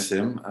against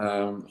him.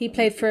 He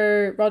played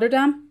for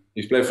Rotterdam?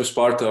 He played for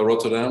Sparta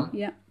Rotterdam,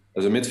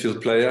 as a midfield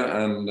player,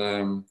 and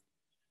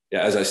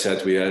as I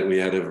said, we had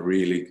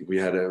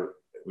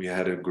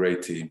a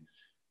great team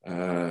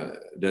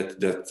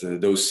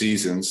those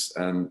seasons,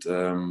 and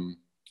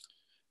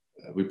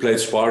we played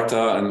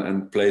Sparta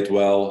and played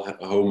well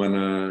home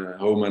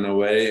and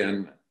away,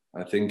 and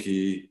I think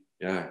he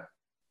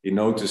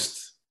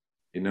noticed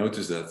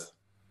that.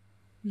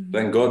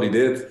 Thank God he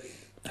did.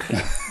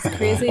 It's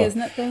crazy,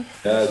 isn't it, though?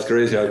 Yeah, it's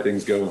crazy how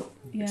things go.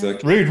 Yeah.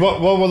 Exactly. Ruud,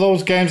 what were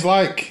those games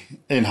like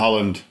in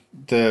Holland?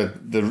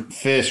 The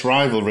fierce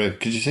rivalry.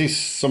 Could you see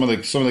some of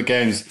the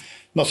games?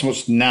 Not so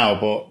much now,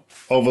 but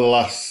over the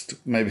last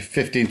maybe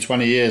 15,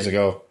 20 years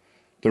ago.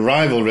 The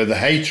rivalry, the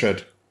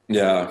hatred.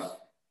 Yeah,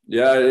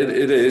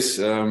 it is.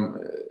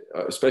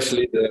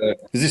 Especially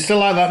Is it still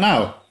like that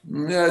now?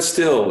 Yeah, it's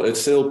still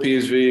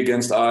PSV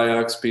against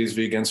Ajax,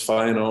 PSV against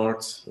Feyenoord.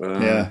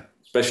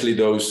 Especially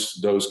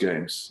those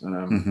games.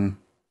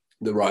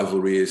 The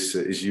rivalry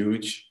is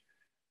huge,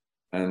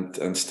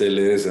 and still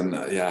is. And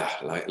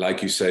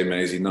like you say,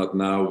 Maisie, not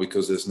now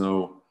because there's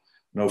no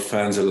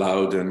fans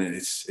allowed, and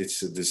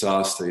it's a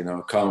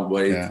disaster. Can't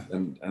wait,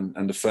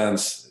 and the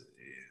fans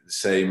the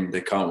same.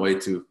 They can't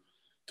wait to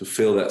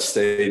fill that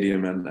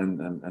stadium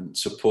and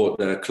support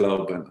their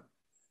club. And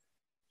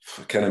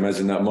I can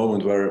imagine that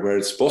moment where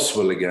it's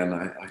possible again.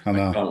 I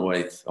can't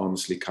wait.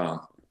 Honestly,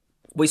 can't.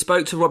 We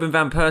spoke to Robin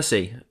van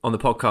Persie on the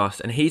podcast,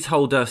 and he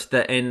told us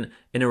that in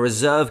a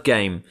reserve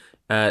game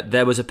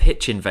there was a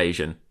pitch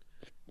invasion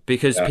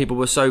because people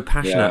were so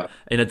passionate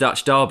in a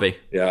Dutch derby.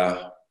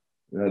 Yeah,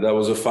 that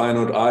was a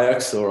Feyenoord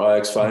Ajax or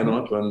Ajax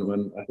Feyenoord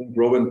when I think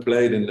Robin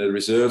played in the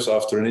reserves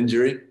after an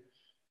injury,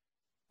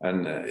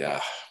 and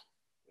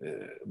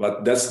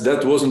but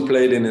that wasn't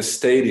played in a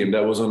stadium.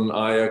 That was on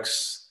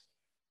Ajax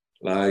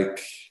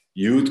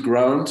youth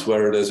ground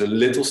where there's a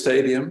little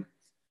stadium,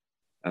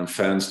 and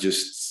fans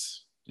just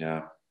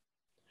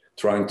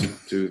trying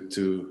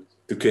to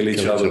kill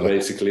each other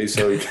basically.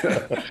 So it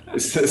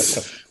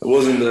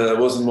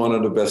wasn't one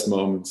of the best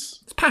moments.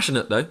 It's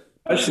passionate though.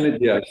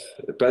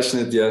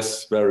 Passionate,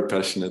 yes, very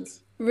passionate.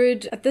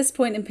 Ruud, at this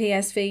point in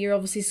PSV, you're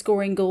obviously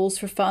scoring goals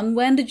for fun.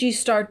 When did you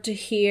start to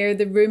hear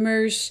the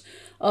rumours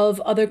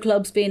of other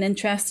clubs being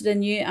interested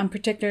in you, and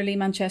particularly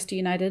Manchester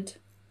United?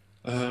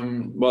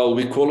 Well,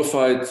 we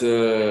qualified.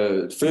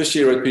 First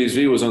year at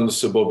PSV was under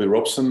Sir Bobby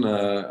Robson,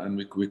 and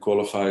we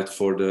qualified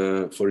for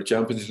the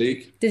Champions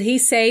League. Did he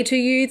say to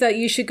you that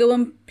you should go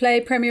and play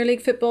Premier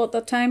League football at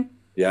that time?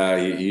 Yeah,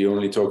 he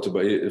only talked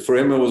about it. For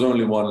him, it was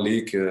only one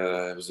league.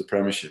 It was the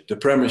Premiership. The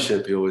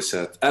Premiership, he always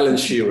said. Alan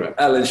Shearer.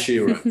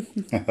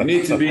 You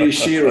need to be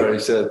Shearer, he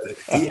said.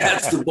 He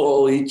heads the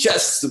ball, he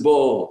chests the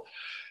ball.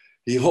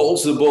 He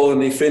holds the ball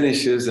and he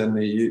finishes. And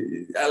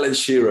Alan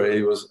Shearer,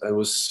 it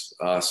was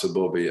Sir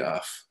Bobby.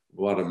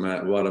 What a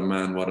man,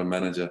 what a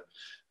manager.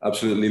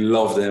 Absolutely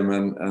loved him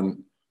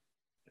and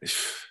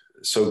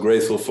so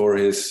grateful for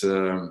his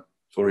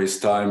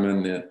time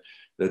and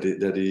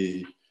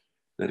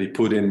that he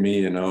put in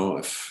me.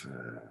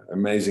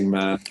 Amazing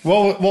man.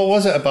 What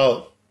was it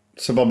about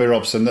Sir Bobby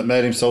Robson that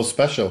made him so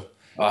special?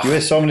 You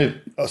hear so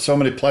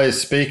many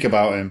players speak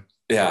about him.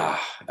 Yeah,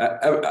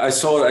 I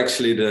saw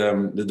actually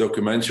the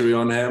documentary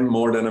on him,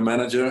 More Than a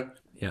Manager.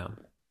 Yeah,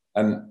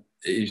 and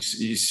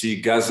you see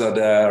Gaza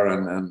there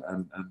and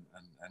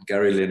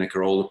Gary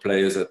Lineker, all the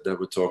players that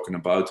were talking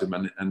about him,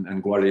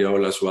 and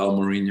Guardiola as well,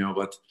 Mourinho.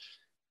 But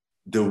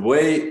the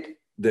way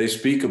they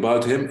speak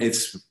about him,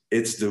 it's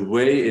the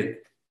way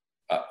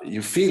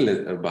you feel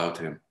it about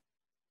him.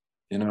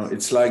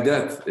 It's like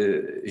that.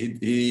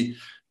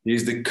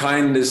 He's the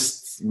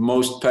kindest,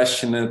 most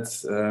passionate,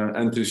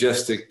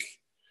 enthusiastic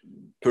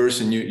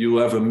person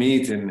you ever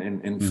meet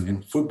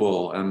in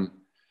football, and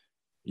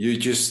you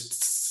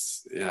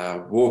just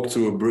walk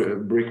through a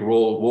brick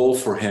wall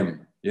for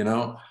him,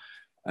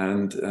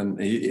 and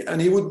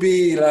he would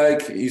be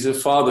like, he's a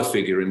father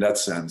figure in that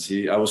sense.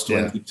 I was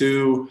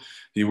 22,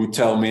 he would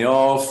tell me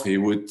off, he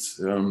would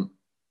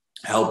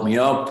help me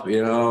up,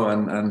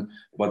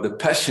 but the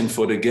passion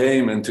for the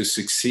game and to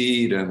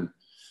succeed and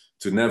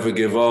to never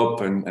give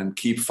up and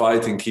keep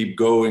fighting, keep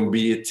going,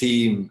 be a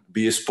team,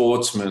 be a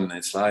sportsman.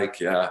 It's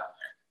like,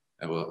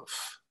 well,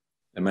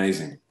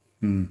 amazing.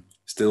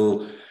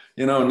 Still,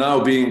 now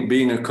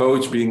being a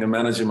coach, being a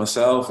manager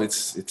myself,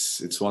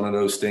 it's one of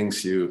those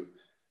things you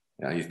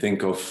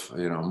think of,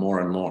 more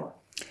and more.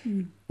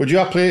 Would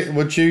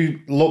you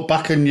look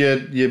back on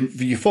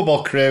your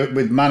football career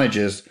with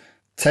managers,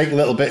 take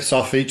little bits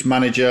off each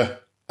manager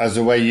as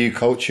the way you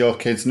coach your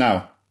kids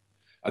now?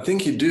 I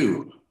think you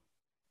do.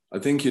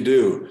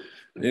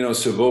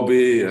 Sir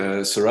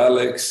Bobby, Sir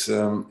Alex,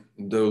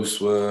 those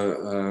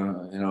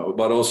were,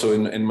 but also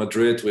in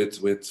Madrid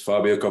with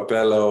Fabio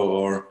Capello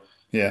or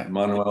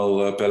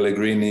Manuel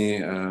Pellegrini,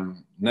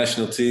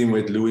 national team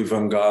with Louis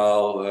van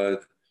Gaal,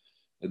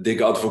 Dick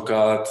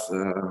Advocaat,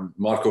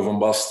 Marco van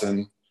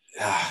Basten.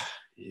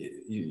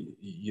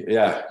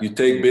 You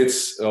take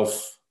bits of,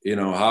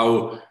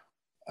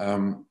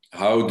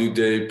 how do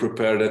they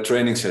prepare their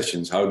training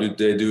sessions? How do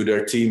they do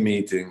their team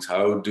meetings?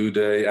 How do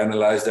they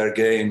analyze their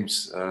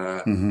games?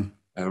 How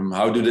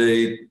do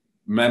they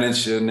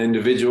manage an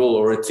individual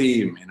or a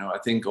team? I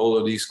think all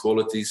of these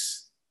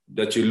qualities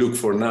that you look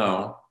for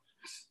now,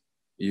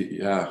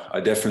 I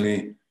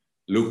definitely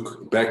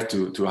look back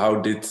to how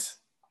did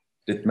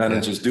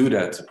managers do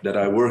that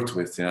I worked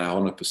with.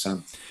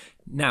 100%.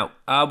 Now,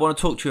 I want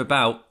to talk to you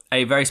about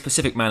a very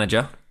specific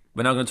manager.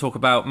 We're now going to talk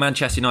about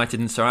Manchester United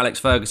and Sir Alex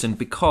Ferguson,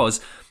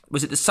 because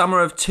was it the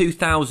summer of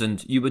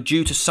 2000 you were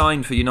due to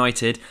sign for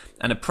United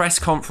and a press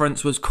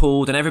conference was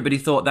called and everybody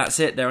thought that's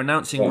it, they're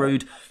announcing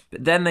Ruud,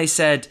 but then they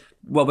said,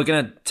 well, we're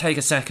going to take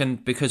a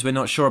second because we're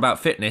not sure about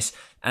fitness,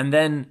 and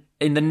then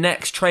in the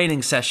next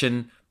training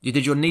session You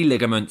did your knee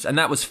ligaments, and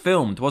that was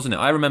filmed, wasn't it?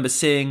 I remember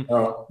seeing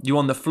you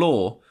on the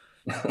floor,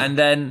 and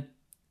then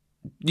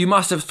you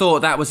must have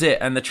thought that was it,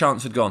 and the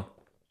chance had gone.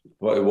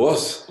 Well, it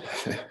was.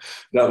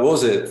 That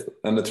was it,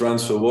 and the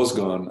transfer was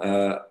gone.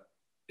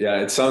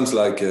 It sounds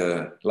like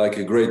a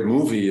great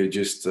movie. You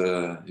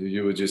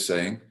were just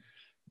saying,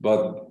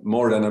 but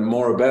more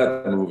a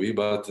bad movie,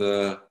 but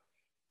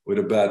with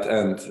a bad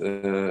end.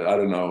 I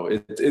don't know.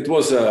 It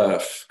was a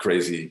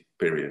crazy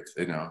period,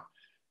 you know.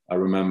 I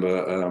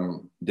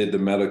remember did the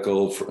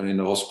medical in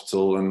the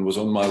hospital and was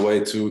on my way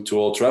to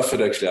Old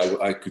Trafford. Actually,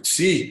 I could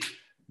see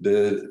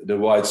the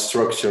white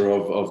structure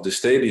of the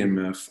stadium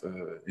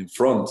in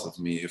front of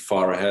me,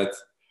 far ahead,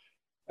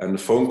 and the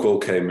phone call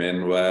came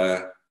in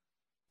where,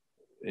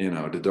 you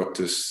know, the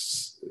doctor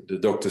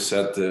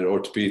said, the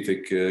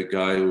orthopedic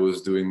guy who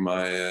was doing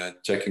my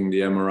checking the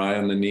MRI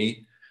on the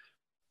knee,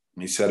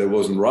 he said it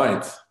wasn't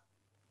right.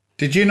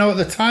 Did you know at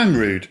the time,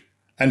 Ruud,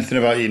 anything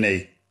about your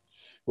knee?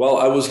 Well,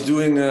 I was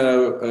doing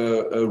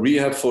a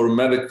rehab for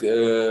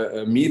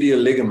a medial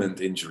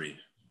ligament injury,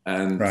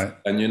 and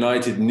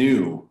United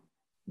knew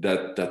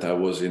that I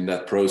was in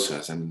that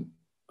process, and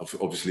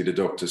obviously the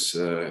doctors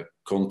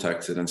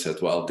contacted and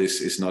said, "Well, this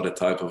is not a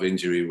type of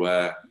injury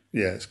where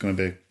it's going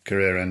to be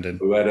career ending,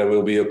 where there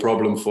will be a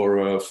problem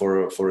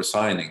for a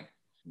signing."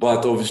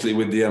 But obviously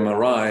with the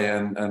MRI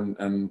and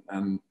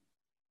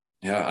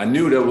I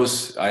knew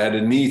I had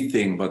a knee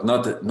thing, but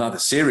not a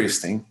serious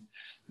thing.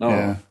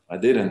 No, I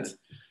didn't.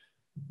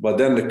 But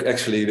then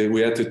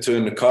we had to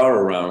turn the car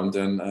around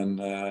and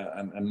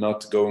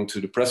not going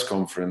to the press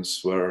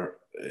conference where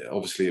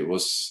obviously I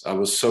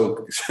was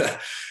so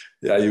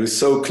you were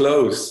so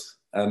close,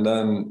 and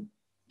then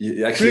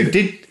you actually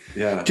do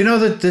you know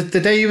the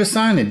day you were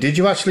signing? Did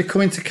you actually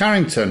come into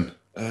Carrington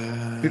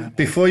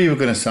before you were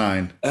going to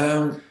sign?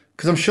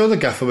 Because I'm sure the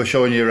gaffer was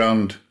showing you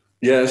around.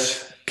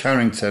 Yes,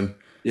 Carrington.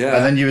 Yeah,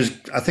 and then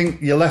I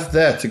think you left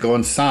there to go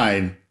and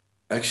sign.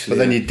 Actually, but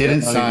then you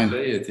didn't sign.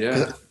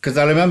 Because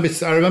I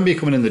remember you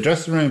coming in the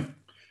dressing room.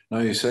 Now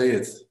you say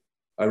it,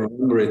 I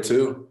remember it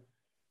too.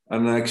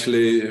 And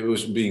actually, it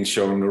was being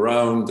shown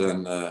around,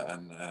 and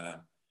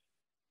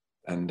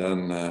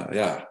then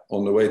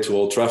on the way to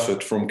Old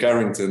Trafford from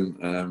Carrington,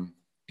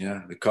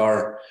 the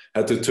car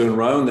had to turn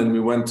around, and we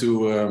went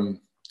to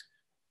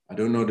I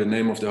don't know the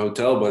name of the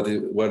hotel, but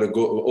where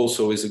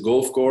also is a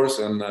golf course,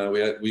 and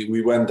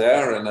we went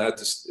there, and I had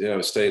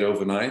to stayed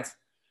overnight.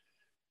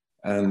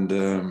 And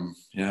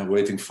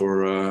waiting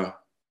for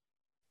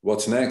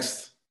what's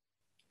next.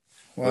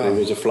 Wow. But it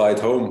was a flight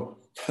home.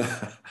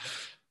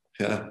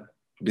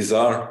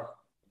 Bizarre.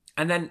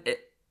 And then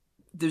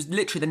there's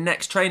literally the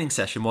next training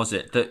session, was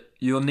it, that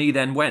your knee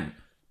then went?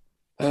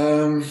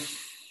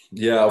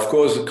 Of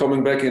course,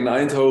 coming back in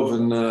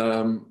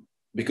Eindhoven,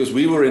 because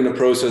we were in the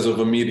process of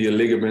a medial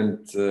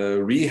ligament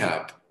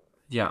rehab.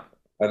 Yeah.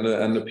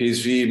 And the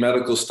PSV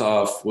medical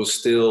staff was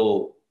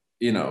still,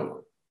 you know,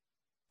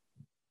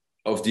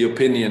 of the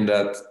opinion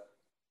that,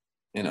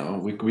 you know,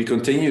 we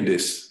continue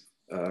this.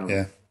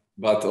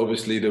 But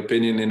obviously the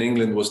opinion in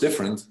England was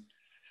different,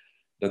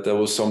 that there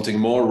was something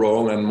more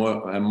wrong and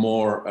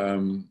more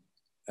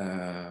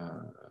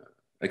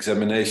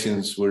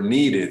examinations were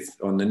needed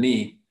on the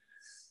knee.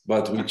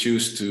 But we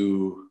choose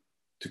to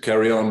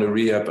carry on the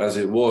rehab as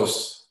it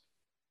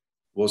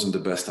wasn't the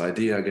best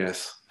idea, I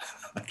guess,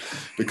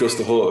 because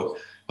the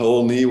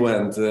whole knee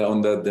went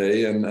on that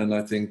day, and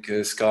I think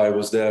Sky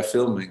was there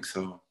filming,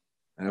 so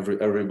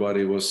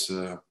everybody was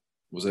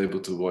able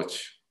to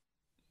watch.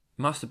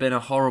 Must have been a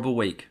horrible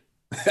week.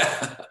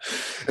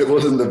 It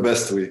wasn't the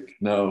best week.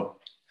 No,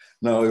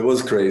 it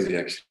was crazy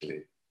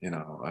actually. You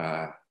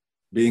know,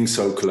 being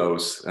so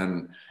close,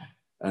 and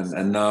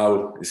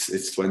now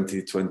it's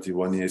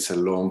 2021 years. It's a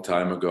long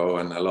time ago,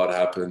 and a lot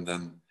happened,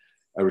 and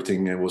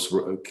everything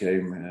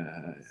came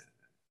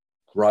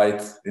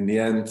right in the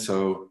end.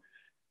 So,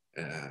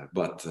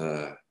 but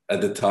at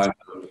the time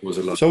it was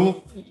a lot.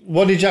 So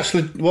what did you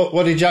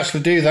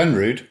actually do then,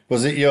 Ruud?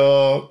 Was it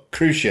your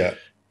cruciate?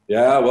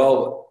 Yeah,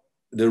 well,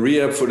 the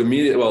rehab for the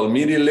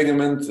medial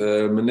ligament,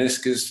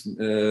 meniscus,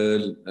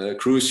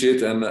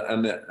 cruciate,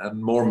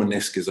 and more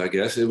meniscus, I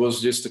guess. It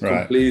was just a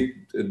complete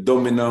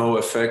domino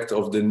effect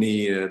of the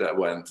knee that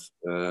went.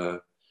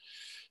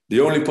 The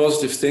only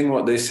positive thing,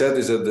 what they said,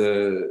 is that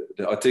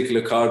the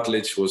articular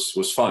cartilage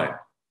was fine.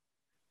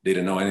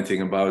 Didn't know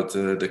anything about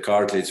the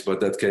cartilage, but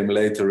that came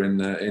later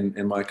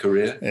in my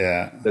career.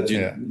 Yeah, that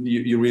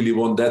you really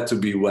want that to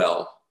be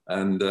well,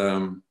 and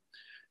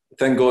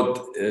thank God,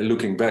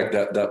 looking back,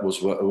 that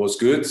was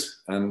good,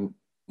 and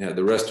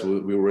the rest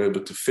we were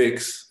able to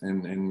fix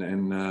in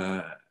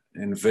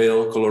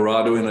Vail,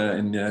 Colorado,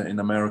 in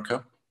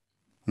America,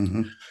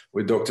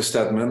 with Dr.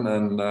 Stedman,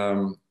 and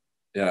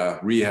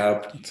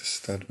rehab. Dr.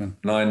 Stedman.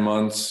 9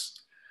 months,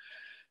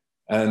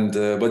 and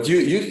but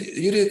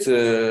you did.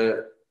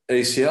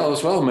 ACL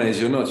as well,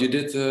 Maze, or not? You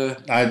did.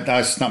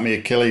 I snapped my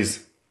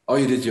Achilles. Oh,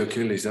 you did your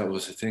Achilles. That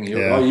was the thing. You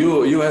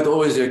had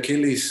always your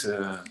Achilles.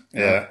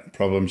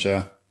 Problems.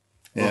 Yeah.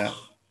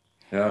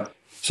 Yeah.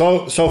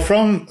 So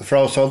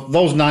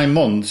those 9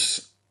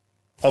 months,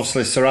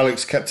 obviously Sir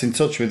Alex kept in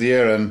touch with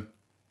you, and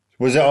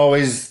was it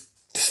always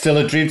still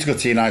a dream to go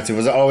to United?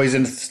 Was it always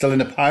still in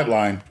the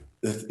pipeline?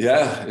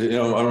 Yeah,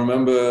 I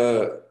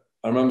remember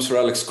Sir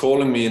Alex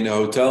calling me in the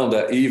hotel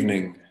that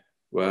evening,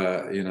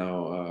 where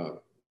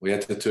we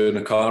had to turn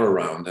the car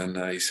around, and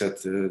he said,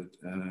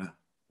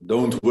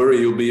 "Don't worry,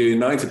 you'll be a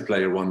United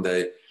player one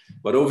day."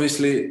 But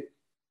obviously,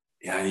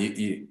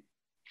 you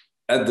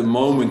at the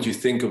moment you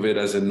think of it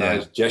as a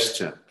nice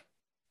gesture,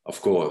 of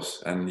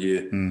course, and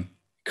you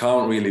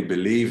can't really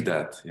believe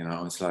that.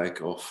 It's like,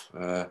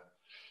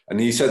 and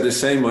he said the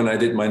same when I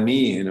did my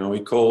knee. He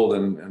called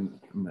and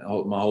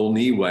my whole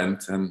knee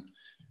went, and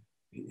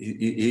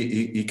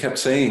he kept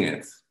saying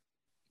it.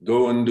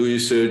 Go and do your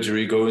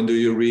surgery. Go and do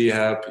your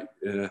rehab.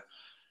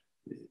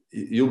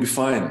 You'll be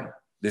fine.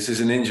 This is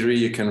an injury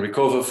you can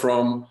recover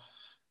from,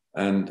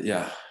 and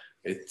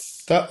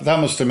it's that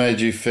must have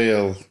made you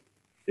feel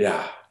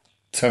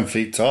 10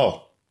 feet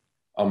tall.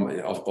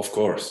 Of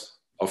course.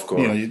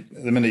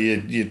 The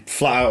minute you're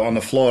flat out on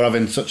the floor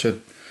having such a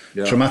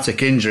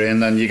traumatic injury,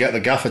 and then you get the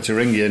gaffer to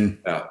ring you in.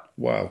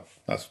 Wow,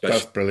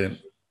 that's brilliant.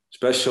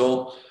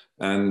 Special,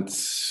 and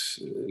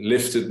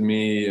lifted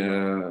me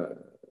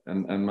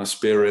and my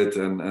spirit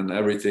and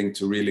everything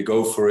to really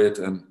go for it.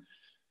 And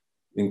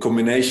in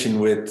combination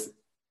with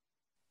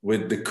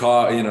the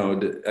car,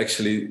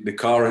 the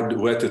car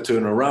had to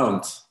turn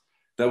around.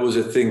 That was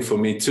a thing for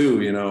me too.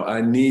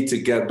 I need to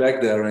get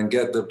back there and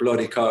get the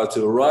bloody car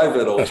to arrive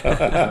at all.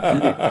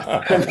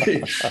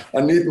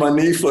 I need my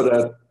knee for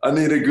that. I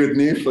need a good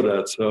knee for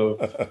that. So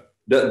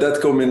that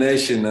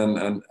combination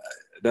and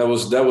that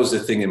was the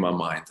thing in my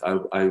mind.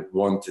 I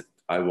wanted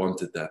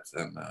that,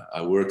 and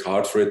I worked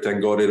hard for it.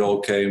 Thank God it all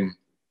came.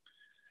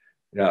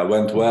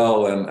 Went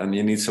well, and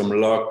you need some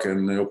luck,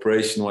 and the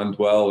operation went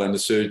well, and the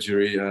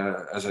surgery,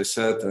 as I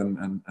said,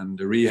 and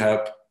the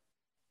rehab,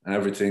 and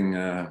everything.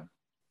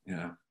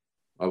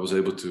 I was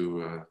able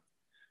to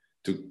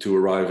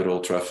arrive at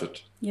Old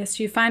Trafford. Yes,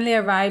 you finally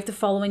arrived the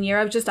following year.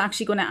 I was just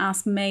actually going to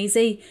ask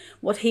Maisie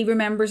what he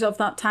remembers of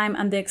that time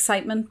and the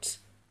excitement.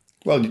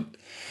 Well,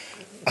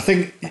 I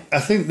think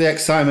the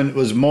excitement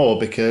was more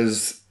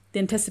because the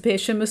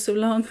anticipation was so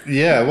long.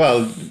 You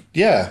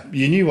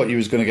knew what you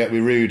was going to get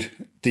with Ruud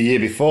the year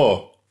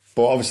before,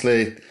 but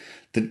obviously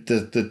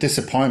the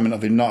disappointment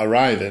of him not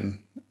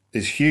arriving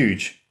is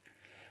huge.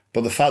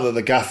 But the fact that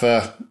the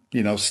gaffer,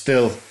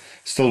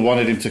 still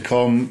wanted him to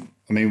come.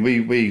 I mean,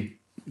 we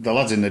the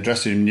lads in the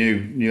dressing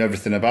room knew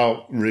everything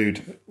about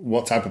Ruud,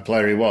 what type of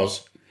player he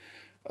was,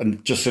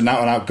 and just an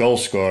out-and-out goal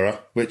scorer,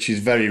 which is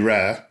very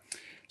rare.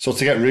 So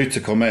to get Ruud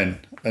to come in,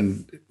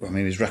 and I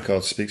mean, his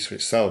record speaks for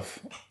itself.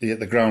 He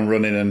hit the ground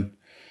running. And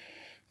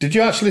did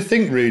you actually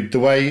think, Ruud, the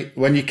way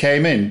when you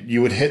came in,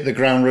 you would hit the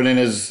ground running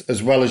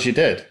as well as you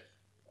did?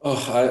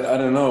 Oh, I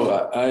don't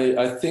know.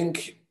 I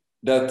think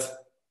that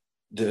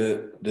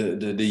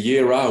the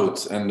year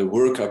out and the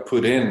work I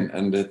put in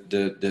and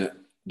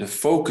the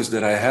focus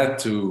that I had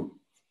to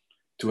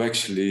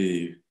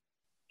actually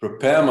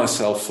prepare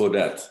myself for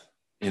that,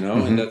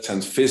 in that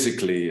sense,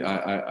 physically,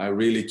 I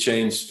really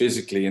changed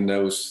physically in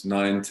those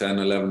 9, 10,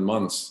 11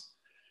 months.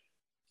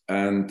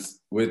 And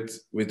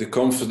with the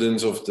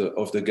confidence of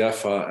the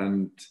gaffer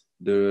and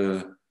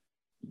the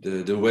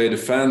way the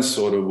fans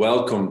sort of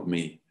welcomed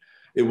me,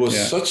 it was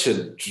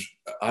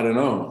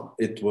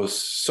it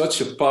was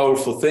such a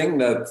powerful thing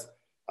that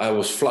I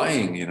was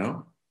flying,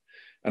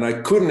 and I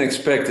couldn't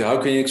expect it.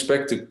 How can you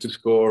expect to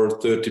score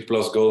 30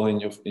 plus goal in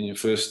your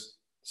first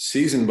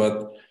season?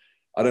 But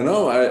I don't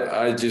know.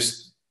 I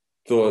just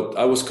thought,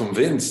 I was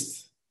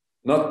convinced,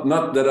 not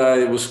that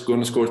I was going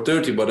to score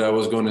 30, but I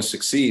was going to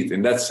succeed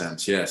in that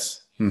sense.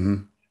 Yes.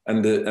 Mm-hmm.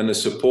 And the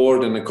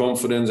support and the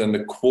confidence and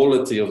the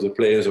quality of the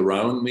players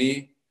around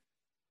me.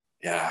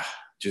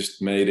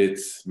 Just made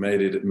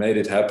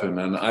it happen,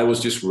 and I was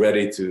just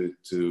ready to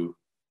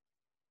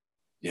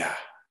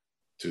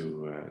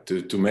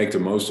make the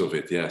most of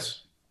it.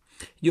 Yes.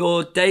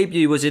 Your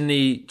debut was in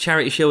the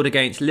Charity Shield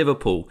against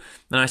Liverpool,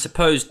 and I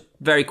suppose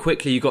very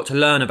quickly you got to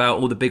learn about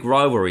all the big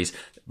rivalries.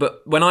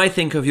 But when I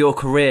think of your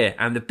career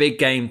and the big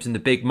games and the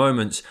big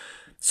moments,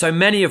 so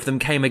many of them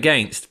came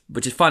against,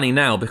 which is funny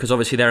now because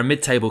obviously they're a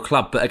mid-table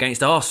club, but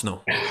against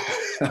Arsenal.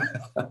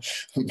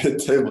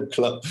 Mid-table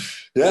club,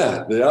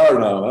 yeah, they are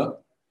now, huh?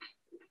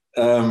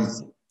 I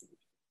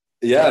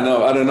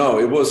don't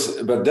know.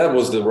 But that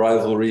was the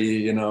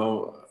rivalry,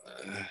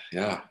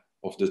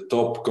 of the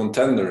top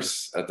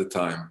contenders at the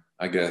time,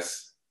 I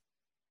guess.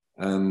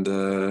 And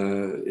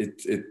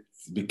it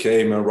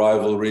became a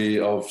rivalry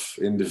of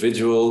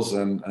individuals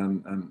and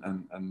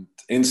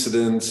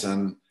incidents,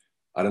 and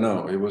I don't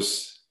know. It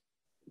was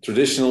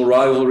traditional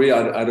rivalry.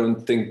 I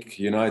don't think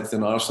United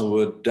and Arsenal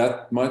were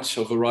that much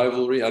of a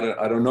rivalry. I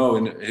don't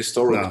know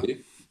historically.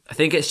 No. I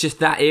think it's just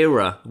that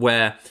era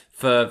where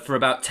for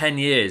about 10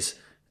 years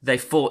they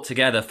fought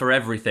together for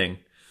everything,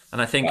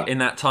 and I think in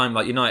that time,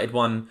 like, United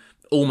won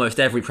almost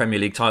every Premier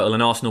League title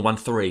and Arsenal won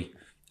 3,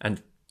 and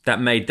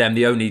that made them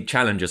the only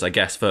challengers, I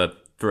guess, for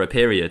a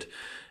period.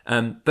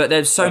 But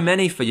there's so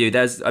many for you.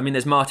 There's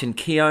Martin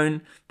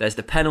Keown. There's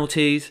the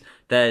penalties.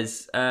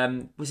 There's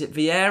was it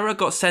Vieira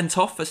got sent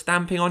off for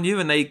stamping on you,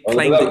 and they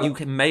claimed that you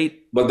made.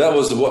 But that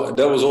was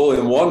all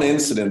in one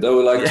incident. There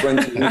were like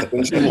 20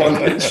 incidents in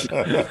one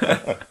incident.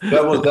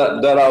 That was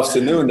that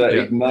afternoon that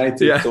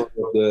ignited sort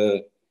of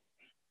the.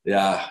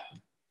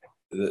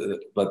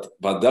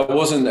 But that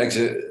wasn't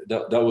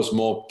that was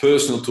more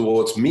personal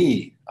towards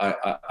me.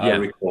 I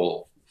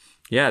recall.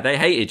 Yeah, they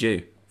hated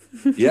you.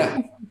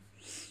 Yeah,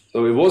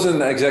 so it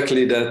wasn't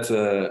exactly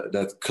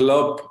that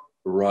club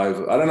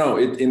rival. I don't know.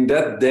 In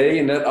that day,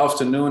 in that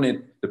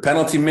afternoon, the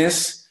penalty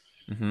miss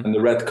and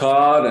the red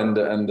card and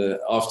the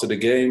after the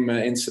game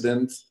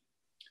incident.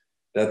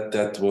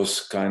 That was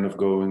kind of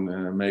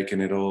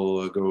making it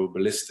all go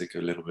ballistic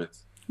a little bit.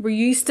 Were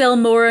you still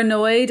more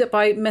annoyed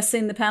about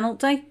missing the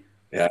penalty?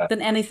 Yeah.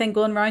 Than anything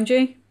going around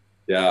you?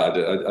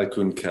 Yeah, I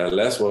couldn't care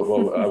less.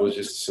 Well, I was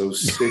just so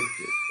sick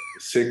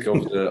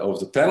of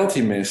the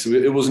penalty miss.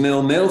 It was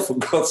 0-0 for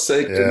God's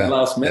sake in the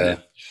last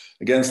minute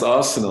against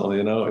Arsenal.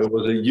 You know, it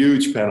was a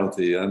huge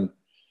penalty, and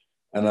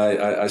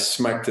I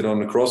smacked it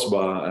on the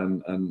crossbar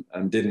and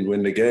didn't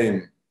win the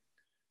game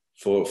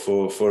for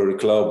the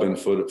club and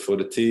for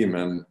the team.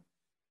 And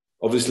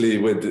obviously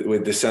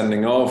with the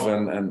sending off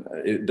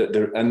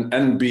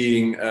and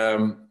being.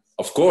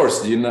 Of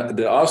course,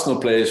 the Arsenal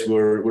players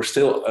were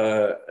still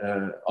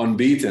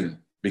unbeaten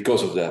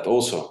because of that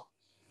also.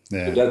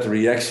 Yeah. So that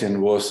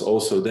reaction was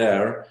also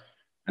there,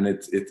 and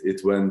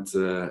it went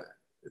to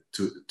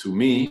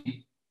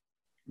me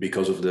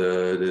because of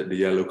the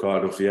yellow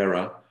card of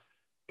Vieira.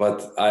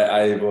 But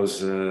I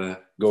was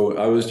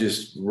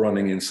just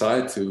running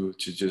inside to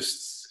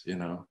just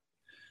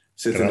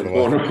sit in the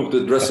corner of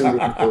the dressing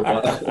room for a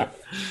while.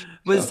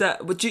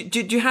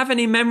 Do you have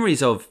any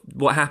memories of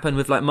what happened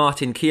with like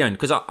Martin Keown?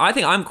 Because I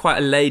think I'm quite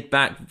a laid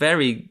back,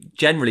 very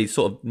generally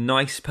sort of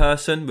nice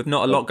person with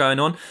not a lot going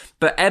on.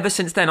 But ever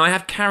since then, I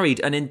have carried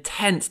an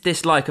intense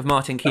dislike of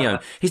Martin Keown.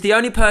 He's the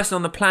only person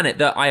on the planet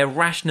that I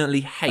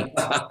irrationally hate.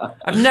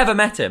 I've never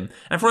met him.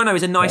 And for all I know,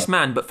 he's a nice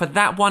man. But for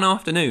that one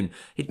afternoon,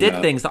 he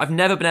did things that I've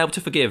never been able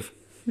to forgive.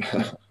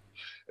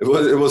 It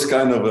was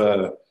kind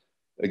of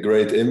a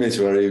great image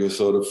where he was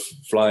sort of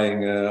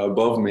flying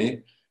above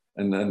me.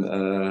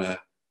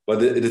 But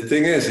the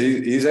thing is,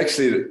 he's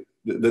actually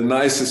the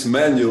nicest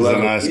man you'll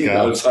ever meet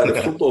outside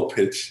a football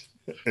pitch.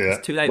 Yeah.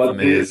 It's too late for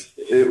me.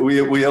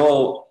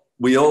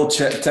 We all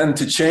tend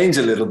to change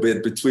a little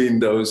bit between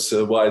those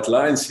white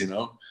lines,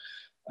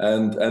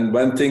 and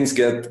when things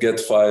get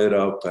fired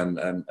up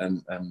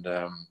and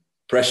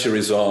pressure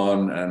is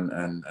on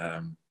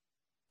and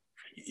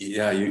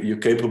you're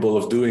capable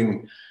of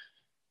doing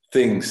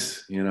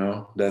things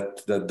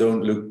that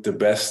don't look the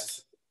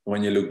best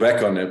when you look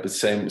back on it. But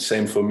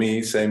same for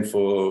me, same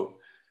for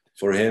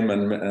him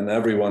and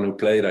everyone who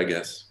played, I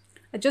guess.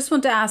 I just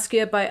want to ask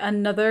you about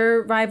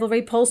another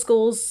rivalry. Paul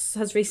Scholes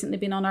has recently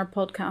been on our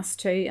podcast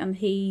too, and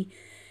he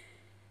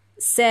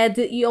said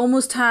that you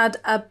almost had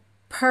a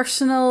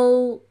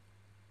personal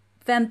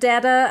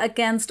vendetta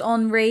against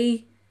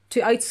Henry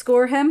to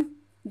outscore him.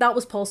 That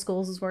was Paul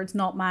Scholes' words,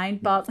 not mine.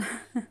 But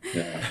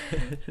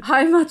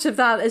how much of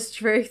that is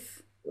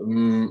truth?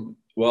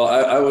 Well,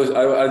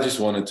 I just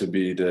wanted to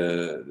be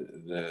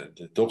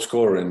the top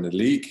scorer in the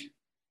league,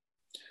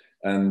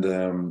 and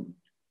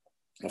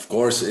of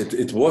course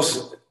it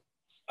was,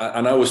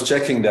 and I was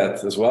checking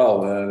that as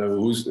well.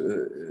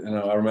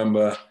 I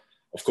remember,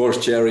 of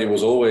course, Thierry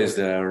was always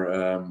there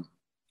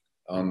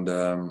on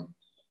the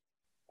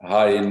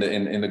high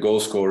in the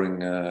goal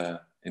scoring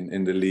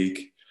in the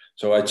league.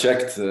 So I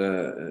checked,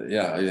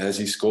 has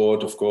he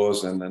scored, of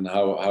course, and then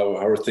how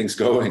are things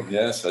going?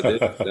 Yes, I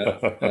did,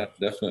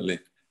 definitely.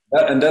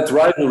 And that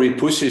rivalry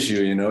pushes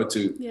you,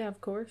 to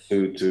of course,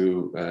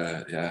 to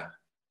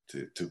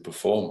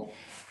perform.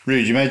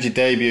 Ruud, you made your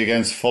debut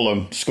against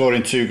Fulham,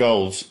 scoring 2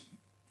 goals.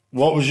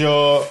 What was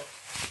your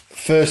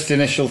first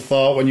initial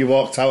thought when you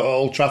walked out at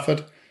Old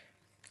Trafford,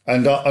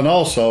 and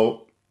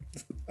also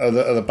at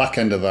the back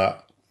end of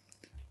that,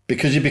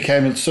 because you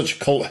became such a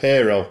cult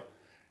hero,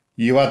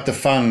 you had the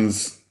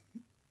fans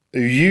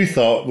who you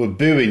thought were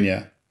booing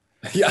you,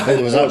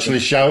 but was actually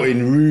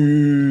shouting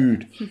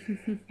 "Ruud."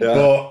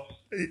 But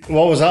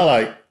what was that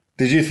like?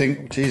 Did you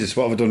think, Jesus,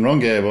 what have I done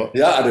wrong here? But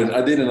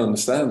I didn't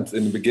understand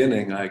in the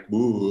beginning, like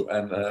boo,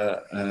 and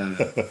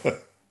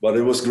but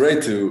it was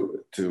great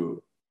to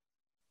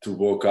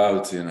walk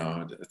out,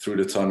 through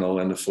the tunnel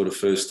and for the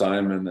first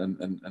time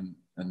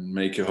and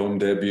make your home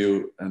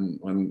debut. And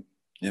when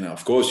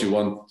of course you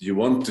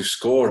want to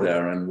score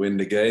there and win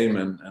the game.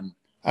 And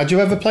had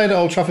you ever played at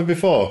Old Trafford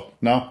before?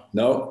 No,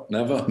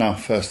 never. No,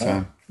 first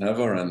time.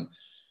 Never. And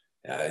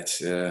it's.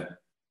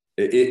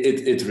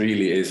 It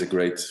really is a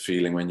great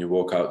feeling when you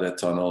walk out that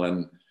tunnel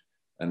and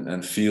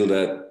feel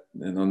that,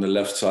 and on the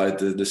left side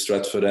the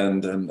Stratford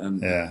end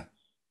and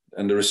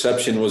the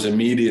reception was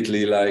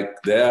immediately like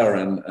there,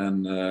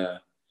 and I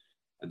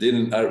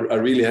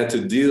really had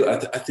to deal.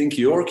 I think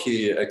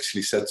Yorkie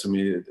actually said to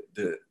me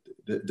the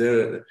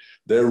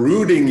they're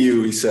rooting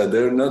you. He said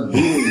they're not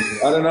booing you.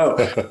 I don't know.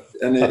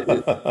 And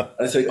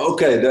I said,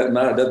 okay,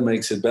 that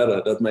makes it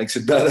better. That makes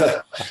it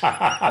better.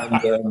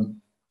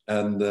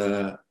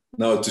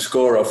 No, to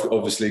score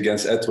obviously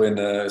against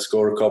Edwin,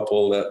 score a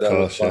couple that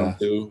was fun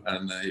too.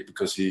 And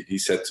because he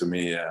said to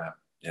me,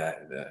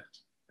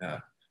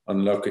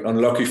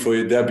 unlucky for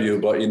your debut,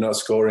 but you're not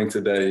scoring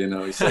today. You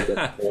know, he said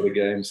that before the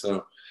game.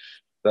 So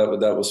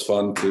that was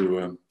fun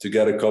to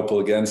get a couple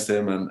against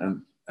him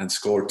and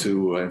score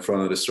two in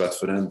front of the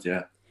Stratford end.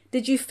 Yeah.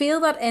 Did you feel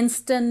that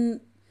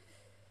instant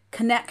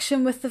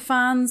connection with the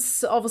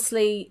fans?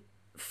 Obviously,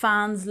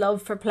 fans'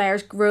 love for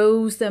players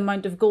grows the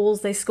amount of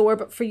goals they score,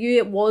 but for you,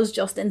 it was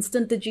just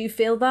instant. Did you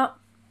feel that?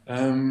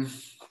 I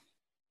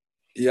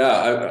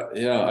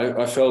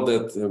felt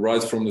that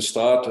right from the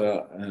start.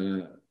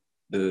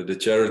 The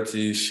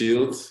charity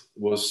shield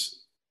was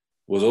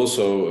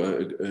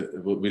also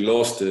we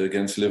lost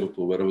against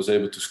Liverpool, but I was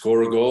able to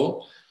score a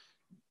goal.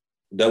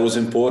 That was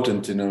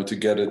important, you know, to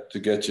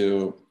get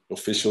your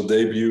official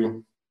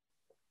debut,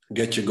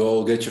 get your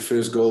goal, get your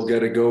first goal,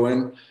 get it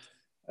going,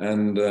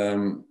 and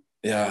I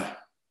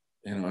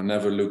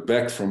never looked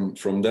back from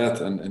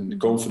that, and the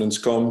confidence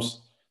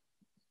comes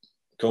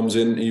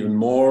in even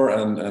more,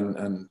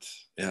 and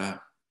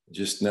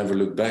just never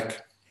look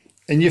back.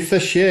 In your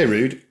first year,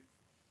 Ruud,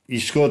 you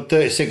scored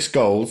 36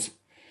 goals.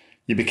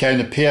 You became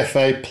the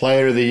PFA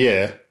Player of the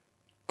Year.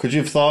 Could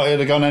you have thought it would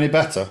have gone any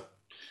better?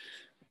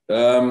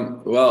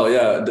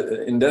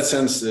 In that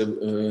sense... you're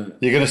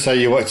going to say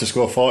you wanted to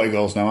score 40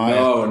 goals now, aren't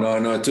you?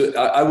 No.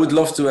 I would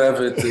love to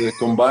have it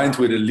combined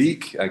with a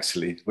league,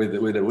 actually, with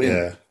a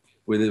win,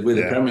 with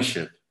a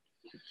Premiership.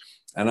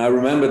 And I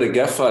remember the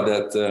gaffer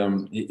that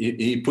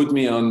he put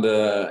me in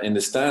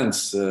the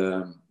stands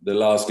the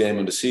last game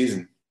of the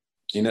season.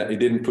 He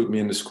didn't put me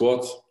in the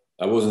squad.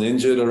 I wasn't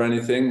injured or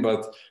anything,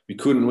 but we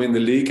couldn't win the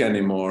league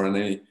anymore.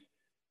 And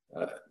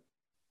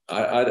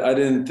I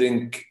didn't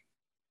think.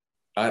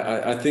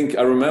 I think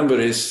I remember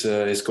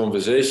his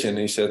conversation.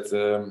 He said,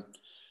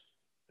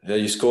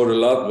 "You scored a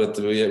lot, but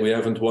we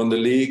haven't won the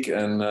league,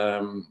 and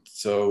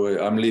so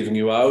I'm leaving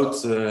you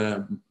out.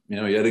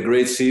 You had a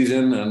great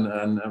season,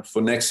 and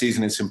for next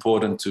season, it's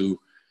important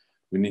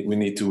we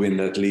need to win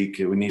that league.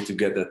 We need to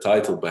get that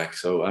title back."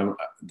 So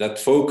that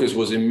focus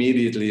was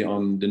immediately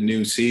on the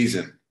new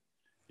season.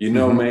 You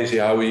know, Maisie,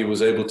 how he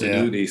was able to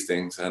do these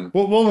things. And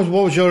what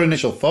was your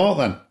initial thought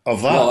then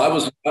of that? Well,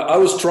 I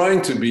was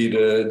trying to be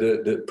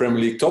the Premier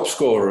League top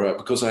scorer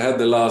because I had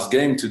the last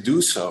game to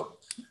do so.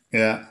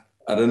 Yeah.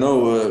 I don't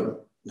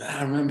know.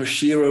 I remember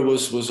Shearer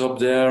was up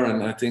there,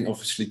 and I think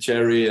obviously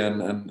Cherry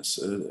and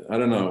I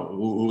don't know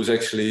who was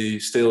actually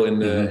still in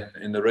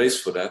the race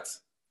for that.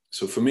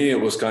 So for me, it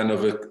was kind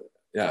of a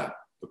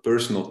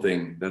personal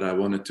thing that I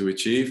wanted to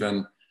achieve,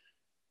 and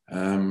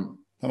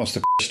that must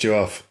have pissed you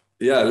off.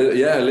 Yeah,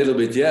 a little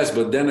bit, yes.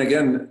 But then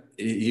again,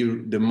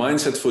 the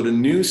mindset for the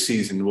new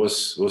season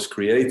was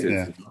created.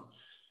 Yeah. You know?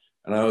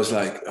 And I was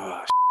like,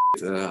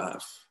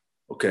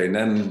 okay,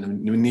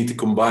 then we need to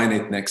combine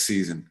it next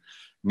season.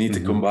 Need to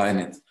combine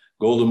it.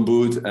 Golden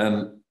Boot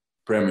and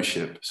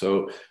Premiership.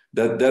 So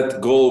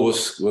that goal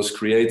was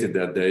created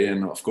that day.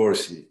 And of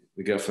course,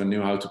 the gaffer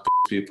knew how to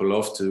piss people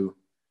off to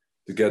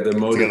get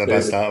them motivated. To get the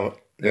best out of it.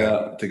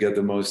 Yeah, to get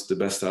the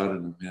best out of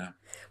them, yeah.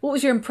 What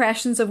was your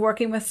impressions of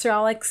working with Sir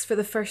Alex for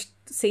the first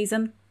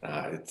season?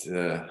 I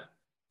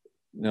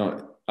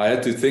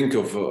had to think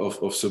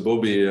of Sir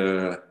Bobby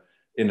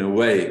in a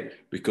way,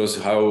 because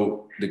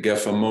how the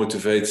gaffer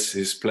motivates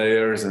his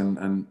players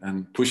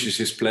and pushes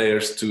his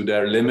players to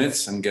their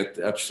limits and get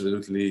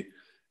absolutely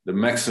the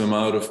maximum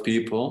out of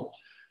people.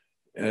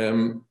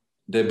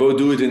 They both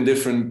do it in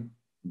different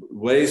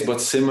ways,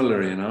 but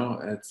similar. You know,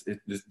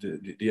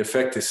 the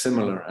effect is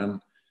similar,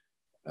 and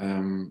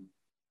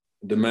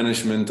the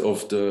management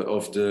of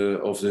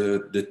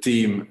the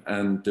team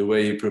and the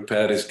way he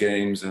prepared his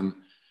games and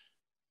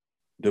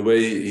the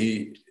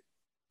way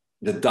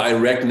the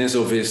directness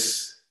of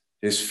his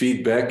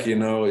feedback, you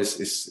know,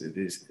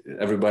 is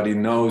everybody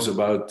knows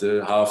about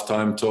the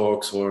halftime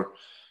talks or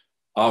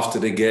after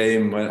the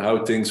game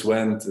how things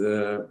went,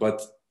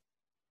 but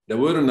there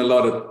weren't a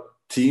lot of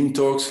team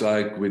talks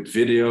like with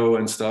video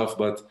and stuff,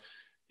 but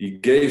he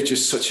gave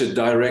just such a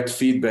direct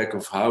feedback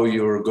of how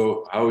you're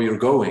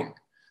going.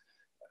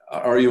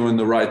 Are you on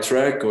the right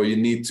track, or you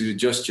need to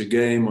adjust your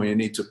game, or you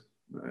need to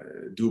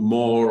do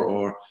more,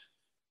 or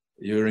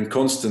you're in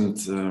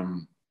constant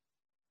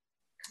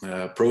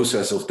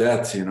process of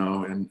that, you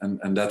know,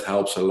 and that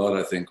helps a lot,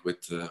 I think,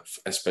 with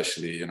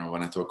especially, you know,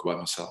 when I talk about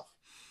myself.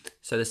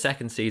 So the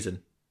second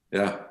season,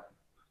 yeah,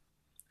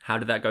 how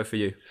did that go for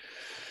you?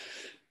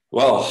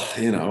 Well,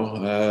 you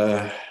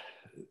know,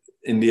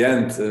 in the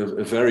end,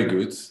 very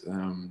good.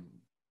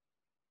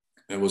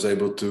 I was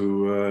able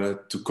to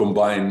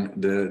combine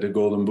the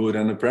Golden Boot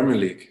and the Premier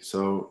League.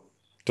 So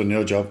done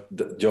your job.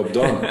 Job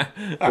done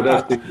for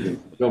that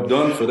season. Job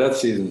done for that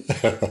season.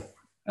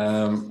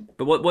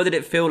 But what did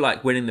it feel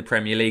like winning the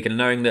Premier League and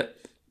knowing that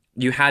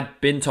you had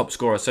been top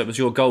scorer? So it was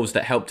your goals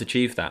that helped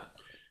achieve that.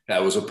 Yeah,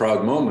 it was a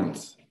proud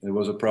moment.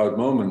 a proud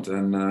moment,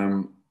 and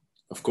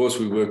of course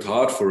we worked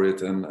hard for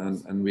it,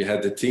 and we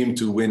had the team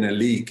to win a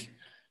league.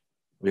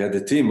 We had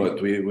the team,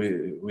 but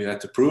we had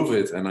to prove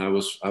it, and I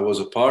was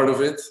a part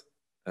of it,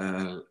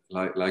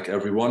 like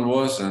everyone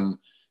was, and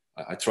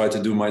I tried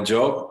to do my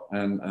job,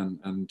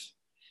 and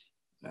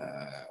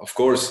of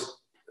course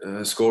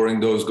scoring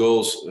those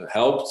goals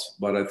helped,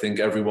 but I think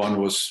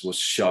everyone was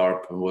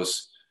sharp and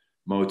was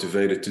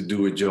motivated to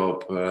do a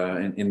job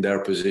in their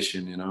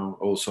position. You know,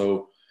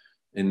 also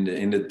in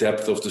the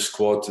depth of the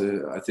squad,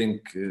 I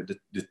think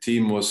the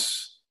team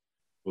was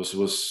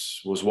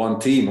one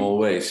team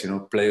always. You know,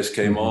 players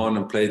came on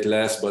and played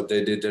less, but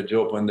they did their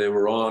job when they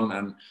were on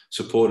and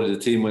supported the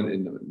team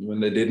when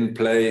they didn't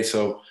play.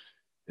 So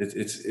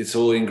it's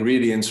all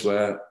ingredients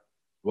where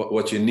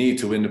what you need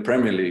to win the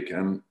Premier League.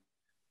 And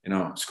you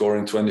know,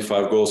 scoring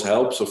 25 goals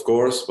helps, of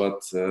course,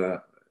 but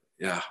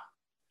yeah,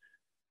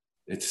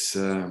 it's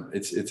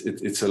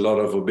a lot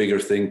of a bigger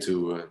thing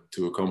to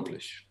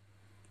accomplish.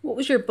 What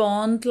was your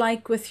bond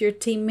like with your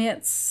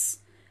teammates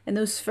in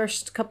those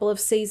first couple of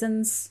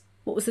seasons?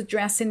 What was the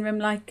dressing room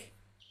like?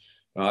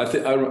 I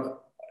think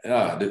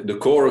the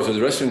core of the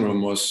dressing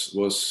room was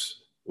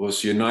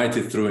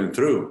united through and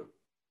through.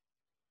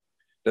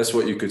 That's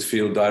what you could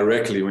feel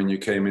directly when you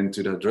came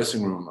into that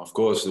dressing room. Of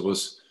course, there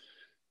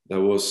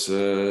was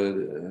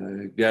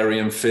Gary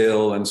and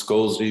Phil and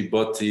Scholesy,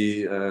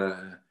 Butty.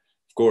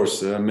 Of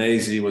course,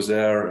 Maisie was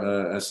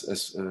there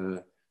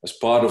as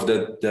part of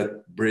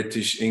that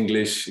British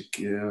English.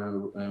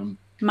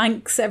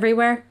 Manx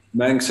everywhere.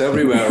 Manx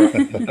everywhere.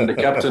 And the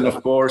captain,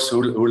 of course,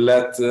 who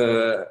led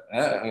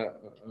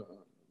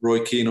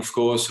Roy Keane, of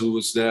course, who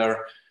was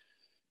there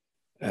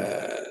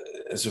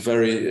as a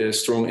very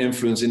strong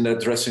influence in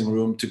that dressing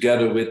room,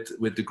 together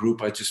with the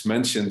group I just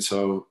mentioned.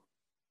 So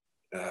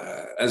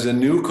as a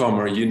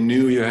newcomer, you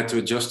knew you had to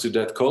adjust to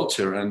that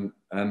culture, and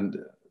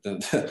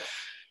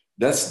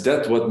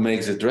that's what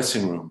makes a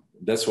dressing room.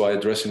 That's why a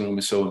dressing room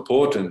is so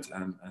important,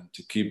 and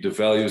to keep the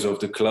values of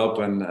the club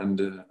and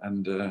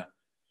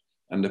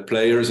the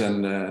players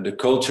and the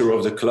culture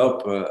of the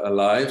club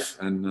alive.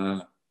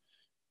 And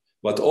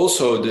but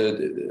also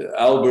the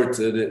Albert,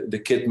 the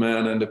kit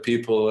man, and the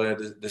people,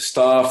 the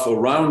staff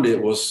around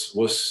it was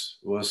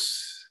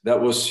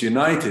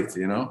united.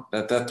 You know,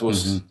 that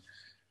was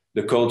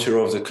the culture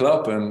of the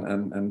club,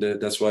 and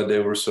that's why they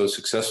were so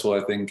successful,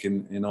 I think,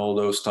 in all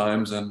those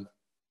times, and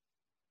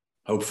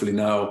hopefully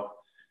now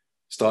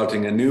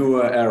starting a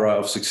new era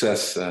of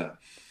success.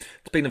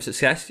 Speaking of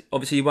success,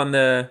 obviously you won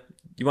the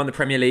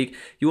Premier League.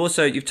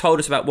 You've told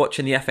us about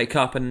watching the FA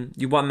Cup, and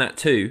you won that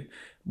too.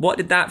 What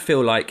did that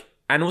feel like?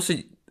 And also,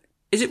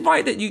 is it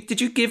right that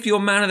did you give your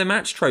Man of the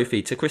Match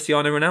trophy to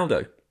Cristiano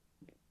Ronaldo?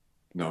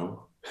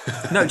 No.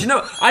 No, do you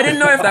know? I didn't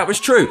know if that was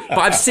true, but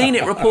I've seen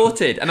it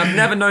reported, and I've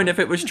never known if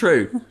it was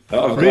true.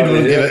 Reid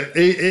wouldn't give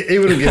it. He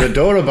wouldn't give a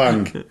door a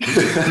bang.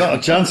 Not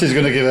a chance. He's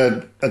going to give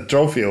a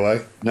trophy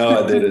away.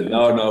 No, I didn't.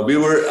 No. We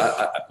were,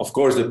 of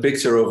course, the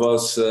picture of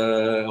us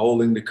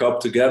holding the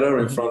cup together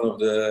in front of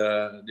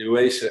the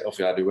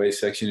away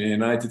section, the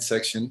United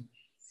section.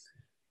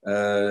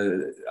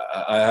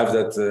 I have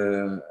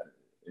that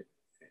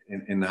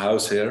in the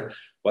house here,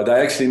 but I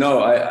actually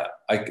know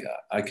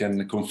I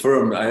can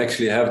confirm I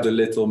actually have the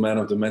little Man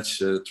of the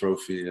Match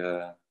trophy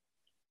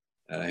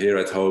here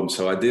at home.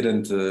 So I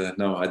didn't.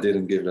 No, I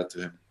didn't give that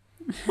to him.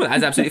 Well,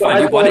 that's absolutely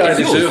fine. You won it. I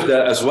deserve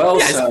that as well.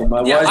 Yes.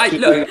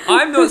 Sam. Look,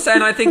 I'm not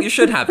saying I think you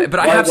should have it,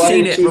 but I have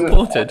seen it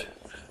reported.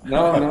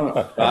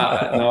 No.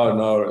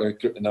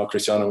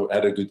 Cristiano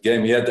had a good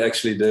game. He had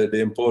actually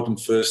the important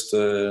first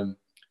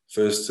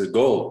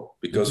goal,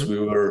 because we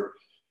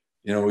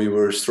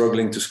were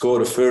struggling to score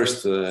the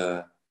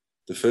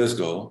first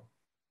goal.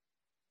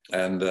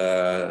 And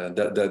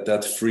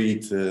that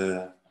freed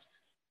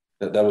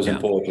that was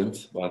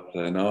important, but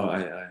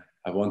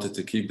I wanted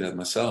to keep that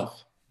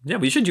myself. Yeah,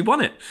 well, you should. You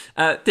won it.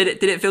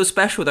 Did it feel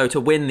special though to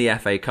win the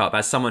FA Cup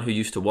as someone who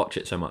used to watch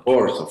it so much?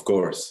 Of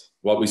course.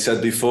 What we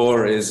said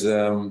before is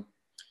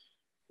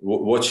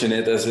watching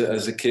it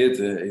as a kid.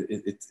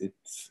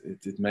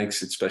 It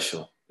makes it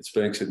special. It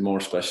makes it more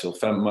special.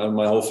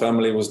 My whole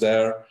family was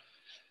there.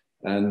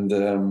 And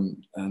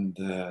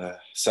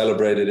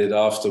celebrated it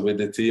after with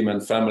the team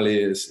and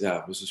family. It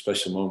was a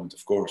special moment,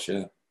 of course,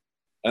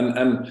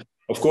 and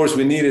of course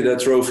we needed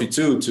that trophy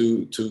too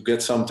to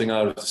get something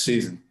out of the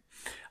season.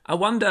 I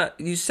wonder,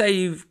 you say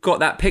you've got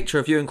that picture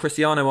of you and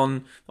Cristiano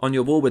on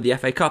your wall with the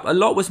FA Cup. A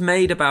lot was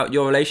made about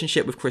your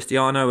relationship with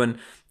Cristiano, and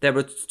there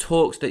were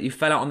talks that you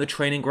fell out on the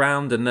training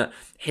ground, and that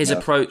his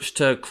approach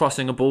to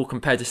crossing a ball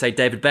compared to, say,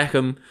 David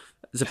Beckham,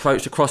 his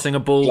approach to crossing a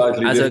ball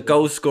slightly as different. A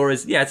goal scorer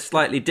is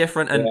slightly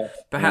different, and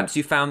perhaps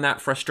you found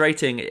that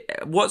frustrating.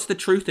 What's the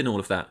truth in all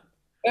of that?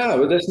 Yeah,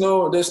 but there's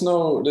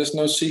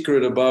no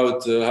secret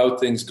about how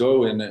things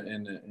go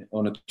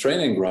on a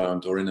training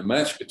ground or in a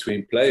match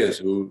between players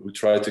who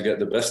try to get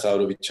the best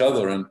out of each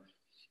other,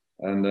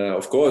 and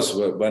of course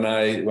when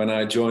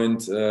I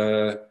joined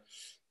and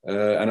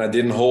I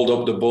didn't hold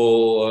up the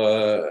ball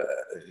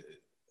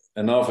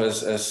enough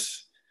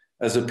as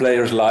as the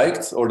players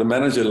liked or the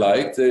manager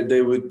liked,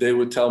 they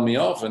would tell me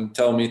off and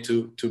tell me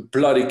to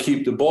bloody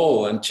keep the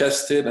ball and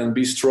chest it and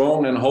be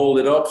strong and hold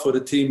it up for the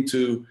team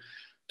to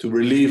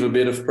relieve a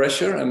bit of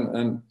pressure.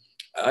 And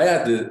I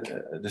had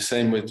the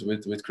same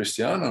with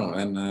Cristiano,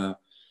 and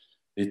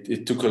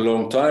it took a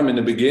long time in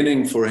the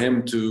beginning for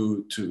him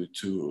to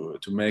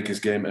make his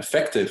game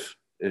effective.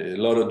 A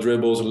lot of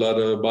dribbles, a lot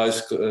of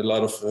bicycle, a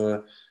lot of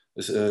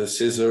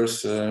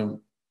scissors.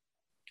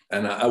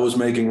 And I was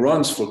making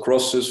runs for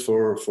crosses,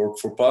 for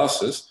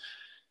passes,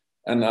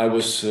 and I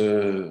was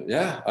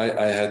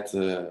I had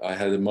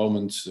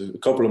a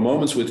couple of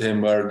moments with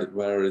him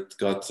where it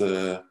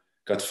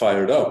got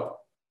fired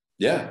up.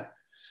 Yeah,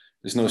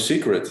 there's no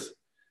secret.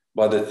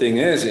 But the thing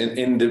is,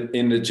 in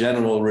the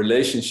general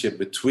relationship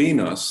between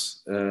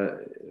us,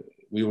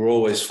 we were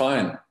always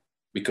fine,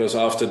 because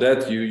after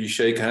that you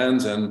shake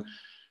hands and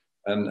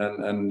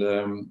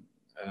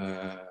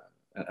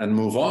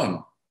move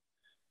on.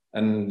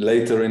 And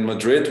later in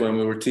Madrid, when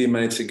we were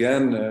teammates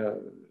again,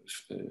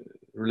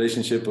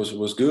 relationship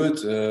was good.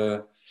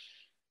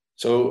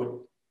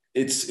 So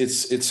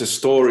it's a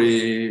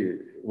story.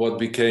 What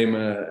became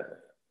a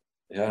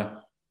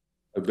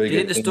big. Do you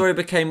think the story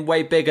became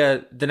way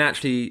bigger than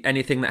actually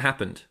anything that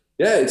happened?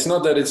 Yeah, it's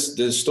not that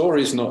the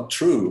story is not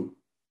true,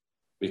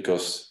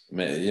 because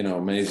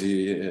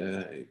Maisie.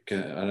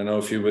 I don't know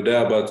if you were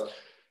there, but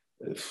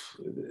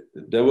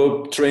there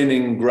were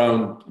training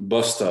ground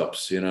bus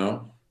stops.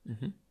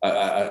 Mm-hmm.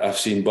 I've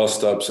seen bus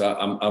stops.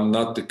 I'm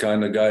not the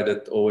kind of guy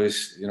that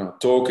always,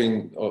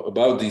 talking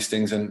about these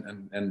things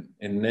and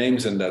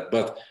names and that.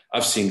 But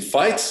I've seen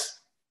fights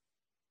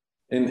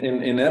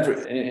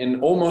in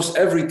almost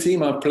every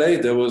team I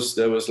played. There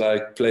was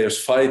like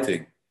players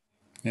fighting.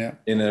 Yeah.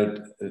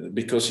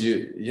 Because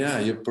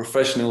you're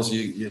professionals.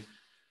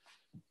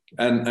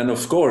 And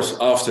of course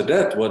after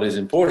that, what is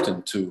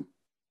important to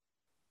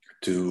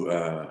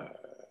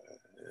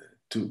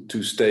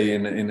stay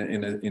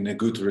in a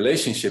good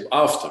relationship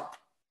after.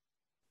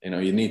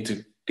 You need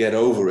to get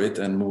over it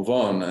and move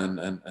on,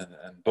 and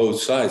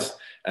both sides.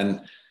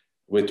 And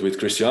with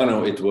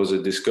Cristiano, it was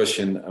a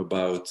discussion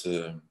about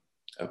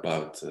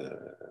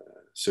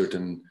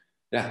certain,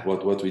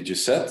 what we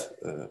just said,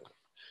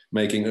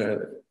 making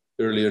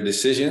earlier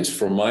decisions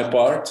from my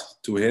part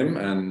to him,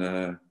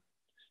 and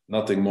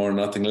nothing more,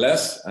 nothing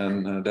less,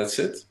 and that's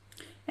it.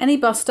 Any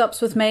bus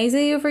stops with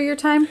Maisie over your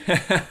time?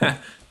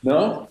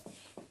 No.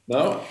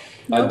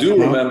 I do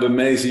remember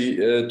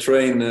Maisie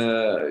train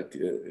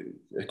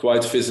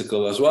quite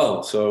physical as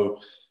well. So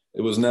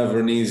it was never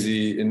an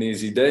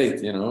easy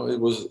date, It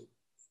was,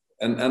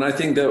 and I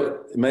think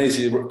that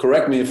Maisie,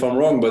 correct me if I'm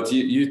wrong, but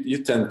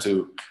you tend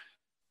to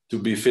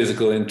be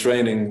physical in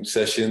training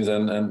sessions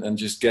and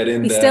just get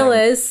in there. He still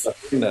is.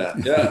 Yeah.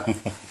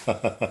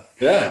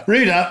 Yeah.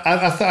 Ruud,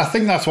 I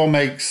think that's what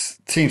makes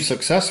teams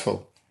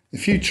successful.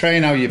 If you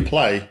train how you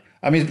play,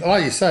 I mean,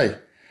 like you say,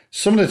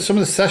 some of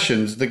the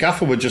sessions, the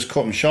gaffer would just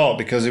cut them short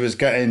because he was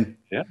getting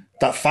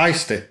that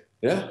feisty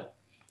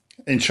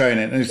in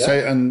training. And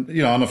say, on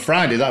a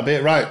Friday, that'd be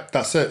it, right,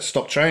 that's it,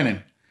 stop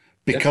training,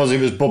 because he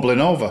was bubbling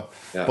over.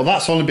 Yeah. But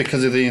that's only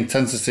because of the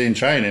intensity in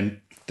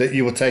training that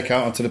you would take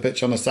out onto the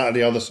pitch on a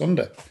Saturday or the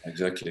Sunday.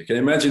 Exactly. Can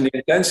you imagine the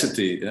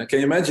intensity? Can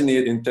you imagine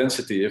the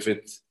intensity if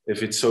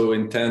it's so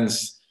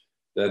intense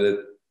that it,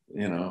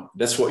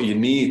 that's what you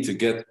need to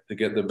get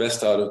the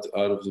best out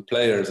of the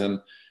players. And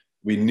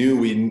we knew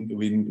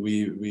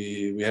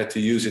we had to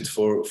use it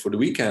for the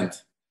weekend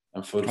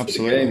and for the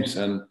games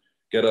and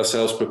get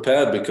ourselves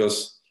prepared,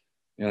 because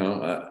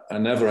I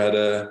never had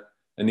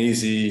an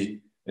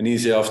easy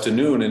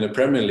afternoon in the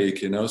Premier League,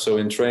 so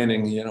in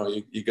training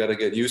you got to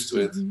get used to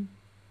it.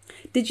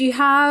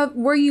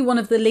 Were you one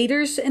of the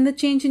leaders in the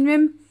changing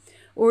room,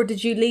 or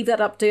did you leave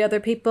that up to other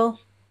people?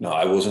 No,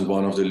 I wasn't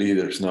one of the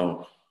leaders.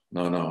 No.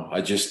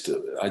 I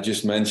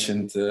just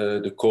mentioned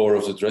the core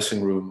of the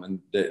dressing room, and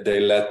they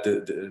led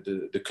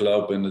the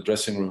club in the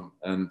dressing room,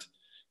 and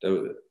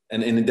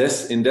in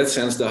that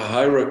sense, the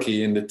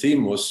hierarchy in the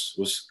team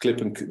was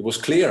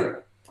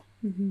clear.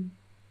 Mm-hmm.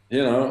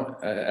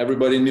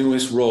 Everybody knew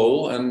his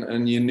role,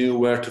 and you knew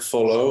where to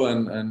follow,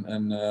 and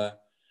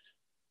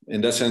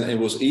in that sense, it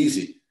was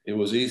easy. It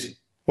was easy.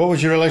 What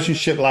was your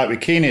relationship like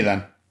with Keeney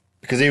then?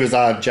 Because he was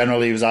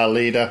our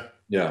leader.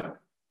 Yeah,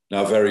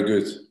 no, very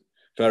good.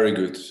 Very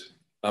good.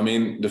 I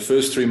mean, the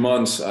first 3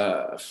 months,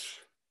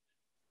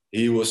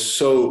 he was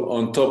so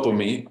on top of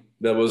me.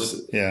 That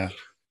was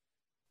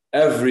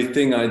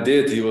everything I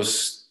did. He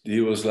was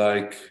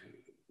like,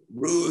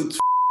 Ruud,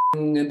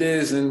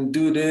 this and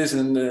do this,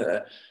 and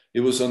he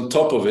was on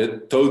top of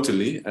it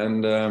totally.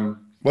 And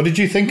what did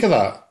you think of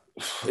that?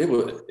 It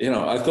was,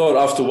 I thought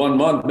after 1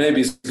 month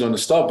maybe it's going to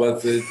stop,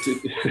 but it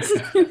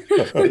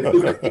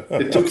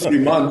took 3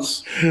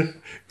 months.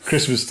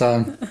 Christmas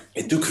time.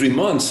 It took 3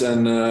 months,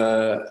 and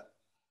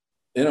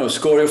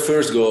score your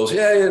first goals.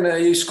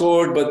 You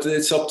scored, but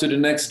it's up to the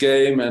next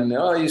game. And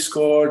you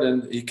scored,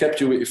 and he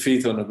kept you with your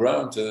feet on the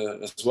ground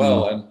as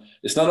well. And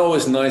it's not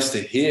always nice to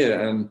hear.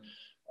 And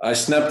I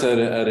snapped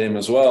at him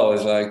as well.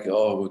 It's like,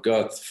 oh my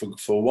God,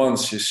 for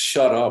once, just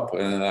shut up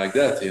and like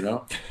that, you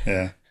know.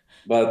 Yeah.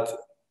 But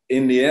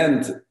in the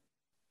end,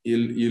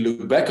 you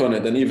look back on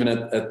it, and even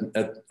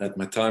at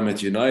my time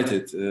at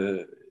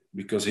United,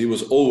 because he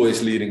was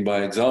always leading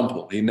by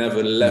example. He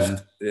never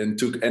left and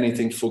took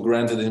anything for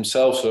granted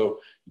himself. So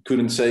you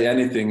couldn't say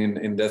anything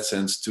in that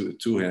sense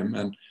to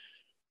him.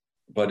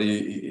 But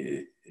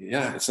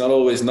it's not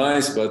always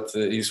nice, but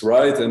he's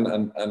right.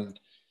 And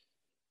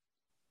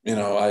you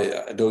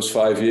know, those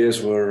 5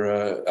 years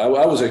were.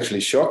 I was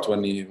actually shocked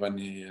when he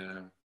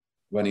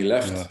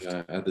left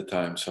at the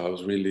time. So I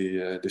was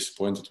really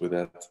disappointed with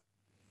that.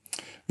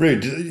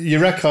 Ruud,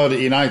 your record at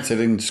United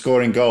in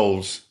scoring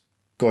goals.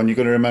 Go on, you're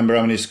going to remember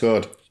how many you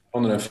scored.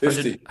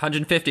 150.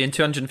 150 in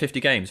 250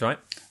 games, right?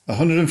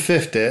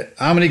 150.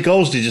 How many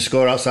goals did you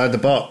score outside the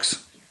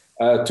box?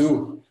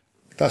 2.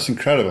 That's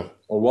incredible.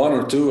 Or 1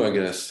 or 2, I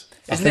guess.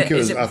 I think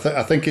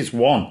it's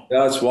 1.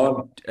 Yeah, it's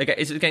 1. Okay,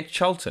 is it against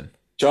Charlton?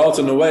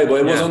 Charlton away, but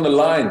it was on the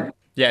line.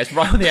 Yeah, it's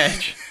right on the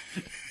edge.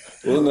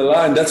 It was on the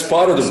line. That's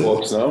part of the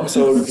box now.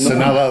 So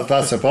now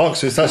that's a box.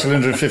 So it's actually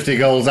 150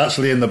 goals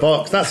actually in the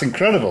box. That's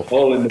incredible.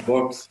 All in the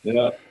box,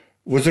 yeah.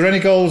 Was there any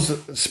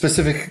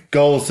specific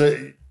goals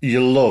that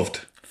you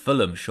loved?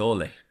 Fulham,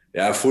 surely.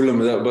 Yeah, Fulham,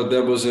 but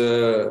that was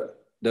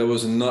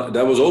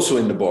also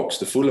in the box,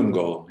 the Fulham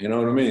goal. You know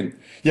what I mean?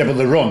 Yeah, but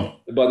the run.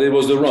 But it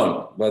was the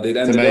run. But it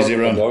ended up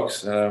in the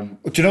box. Do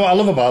you know what I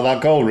love about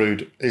that goal,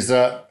 Ruud? Is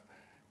that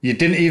you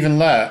didn't even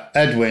let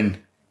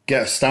Edwin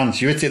get a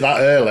stance. You hit it that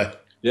early.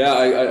 Yeah,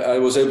 I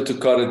was able to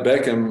cut it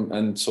back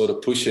and sort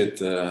of push it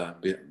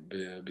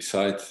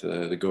beside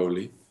the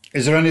goalie.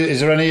 Is there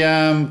any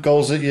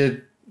goals that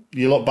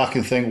you look back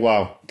and think,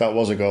 wow, that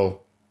was a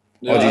goal?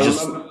 Yeah, or do you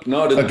just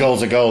a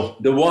goal's a goal?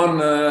 The one,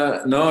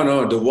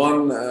 the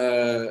one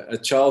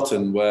at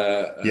Charlton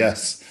where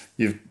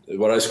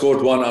where I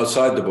scored 1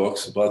 outside the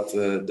box, but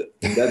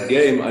in that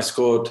game I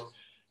scored.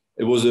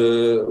 It was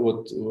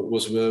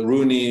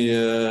Rooney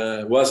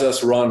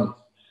Waza's run.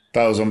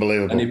 That was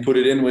unbelievable. And he put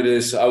it in with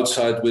his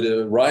outside with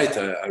a right,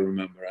 I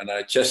remember, and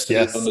I chested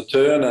it on the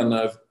turn and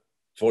I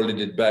folded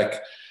it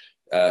back.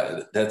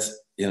 That's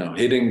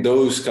hitting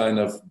those kind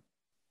of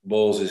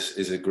balls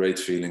is a great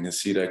feeling, and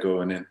see that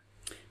going in.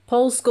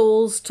 Paul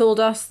Scholes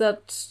told us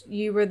that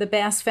you were the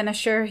best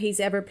finisher he's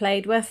ever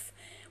played with.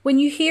 When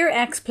you hear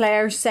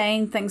ex-players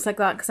saying things like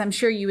that, because I'm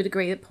sure you would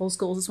agree that Paul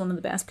Scholes is one of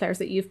the best players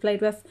that you've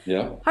played with.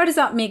 Yeah. How does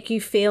that make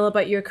you feel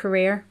about your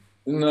career?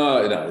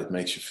 No, it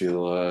makes you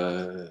feel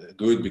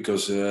good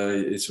because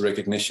it's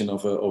recognition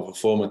of a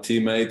former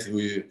teammate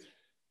who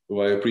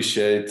I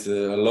appreciate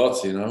a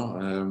lot. You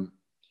know,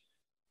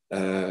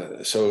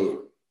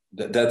 so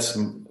that's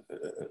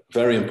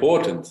very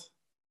important.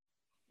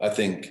 I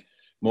think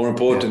more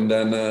important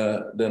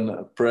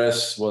than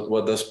press.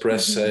 What does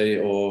press say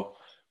or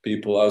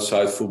people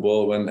outside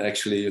football when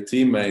actually your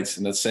teammates,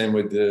 and that's same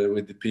with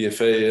the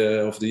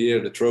PFA of the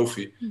year, the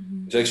trophy.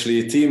 It's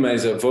actually your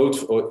teammates that vote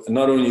for,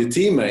 not only your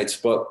teammates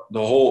but the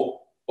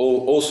whole,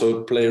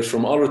 also players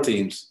from other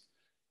teams.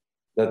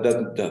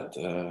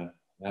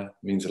 That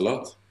means a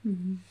lot.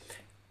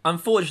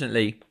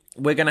 Unfortunately,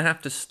 we're going to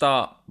have to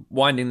start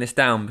winding this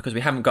down because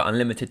we haven't got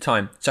unlimited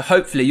time. So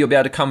hopefully you'll be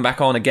able to come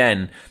back on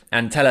again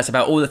and tell us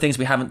about all the things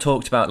we haven't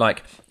talked about,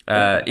 like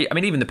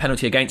even the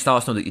penalty against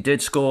Arsenal that you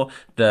did score,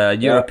 the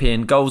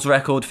European goals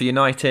record for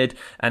United,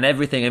 and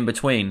everything in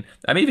between.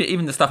 I mean,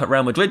 even the stuff at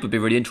Real Madrid would be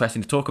really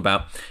interesting to talk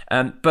about.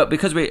 But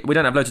because we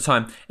don't have loads of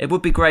time, it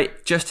would be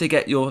great just to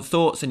get your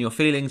thoughts and your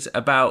feelings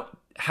about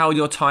how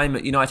your time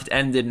at United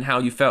ended and how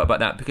you felt about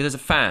that. Because as a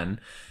fan,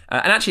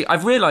 and actually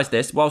I've realised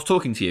this whilst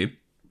talking to you,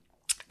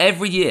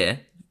 every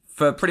year,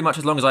 for pretty much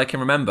as long as I can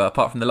remember,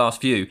 apart from the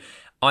last few,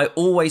 I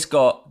always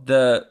got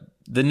the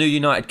new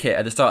United kit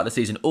at the start of the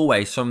season,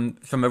 always, from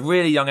a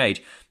really young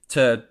age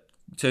to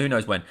who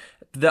knows when.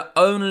 The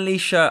only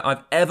shirt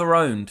I've ever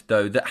owned,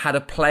 though, that had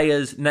a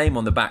player's name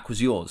on the back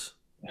was yours.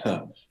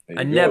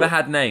 I never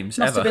had names,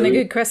 must ever. Have been a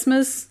good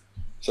Christmas.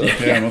 So,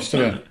 yeah, must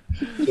have been.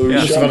 So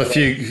must have had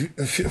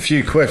a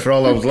few quid for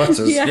all those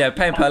letters. Yeah,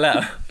 paying per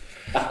letter.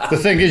 The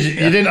thing is,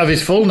 you didn't have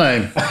his full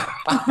name.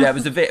 Yeah, it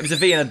was a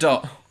V and a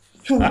dot.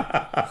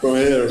 From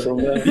here, from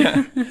there.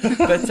 Yeah,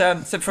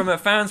 but so from a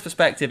fan's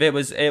perspective, it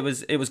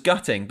was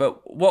gutting.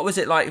 But what was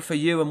it like for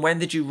you, and when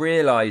did you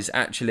realise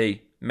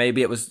actually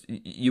maybe it was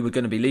you were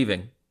going to be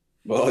leaving?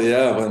 Well,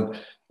 yeah,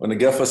 when the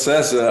gaffer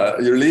says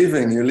you're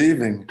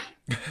leaving,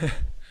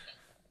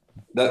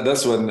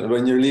 that's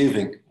when you're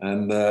leaving.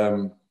 And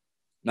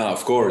now,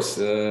 of course,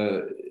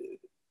 it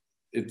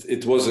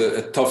was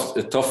a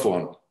tough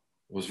one.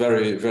 It was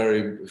very,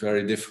 very,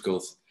 very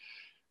difficult.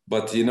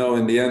 But, in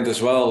the end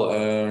as well,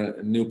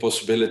 new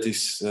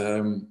possibilities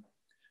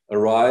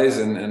arise.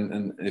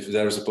 And if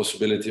there's a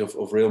possibility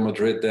of Real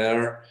Madrid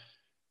there,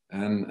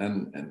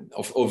 and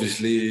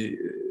obviously,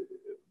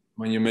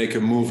 when you make a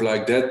move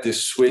like that,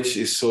 this switch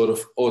is sort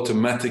of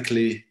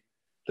automatically,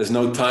 there's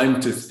no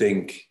time to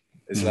think.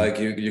 It's like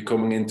you're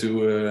coming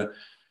into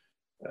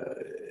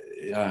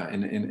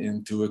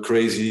into a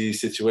crazy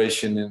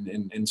situation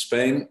in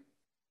Spain.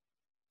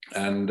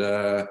 And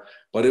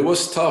but it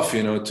was tough,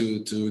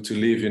 to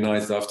leave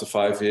United after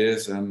 5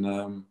 years.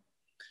 And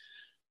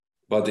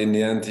but in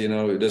the end,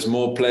 there's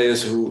more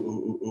players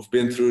who've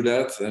been through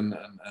that and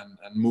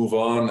move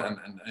on,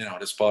 and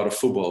that's part of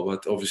football.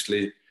 But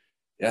obviously,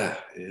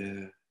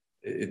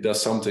 it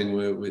does something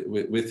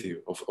with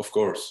you, of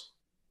course.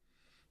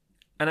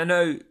 And I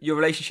know your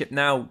relationship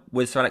now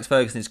with Sir Alex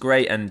Ferguson is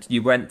great, and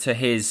you went to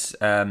his,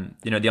 the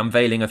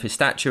unveiling of his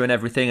statue and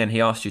everything, and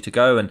he asked you to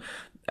go. And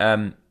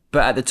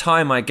but at the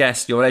time, I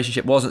guess your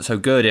relationship wasn't so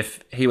good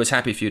if he was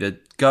happy for you to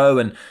go,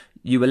 and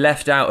you were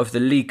left out of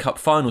the League Cup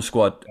final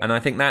squad. And I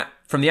think that,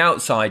 from the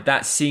outside,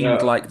 that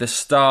seemed like the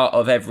start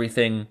of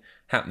everything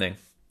happening.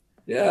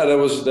 Yeah, that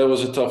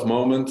was a tough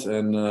moment,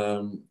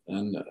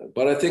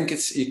 but I think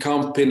you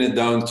can't pin it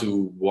down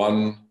to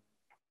one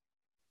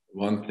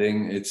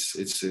thing.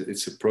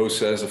 It's a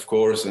process, of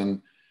course,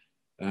 and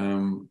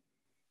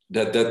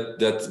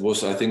that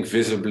was, I think,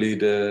 visibly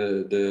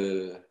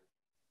the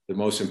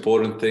most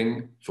important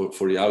thing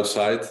for the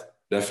outside,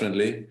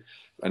 definitely,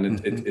 and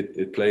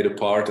it played a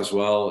part as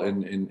well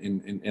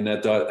in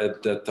at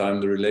that time,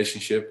 the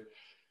relationship.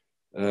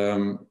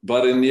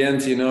 But in the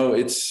end,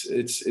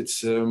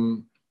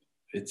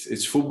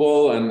 it's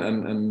football,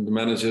 and the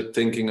manager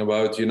thinking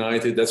about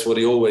United. That's what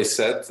he always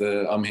said.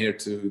 I'm here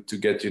to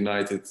get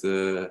United,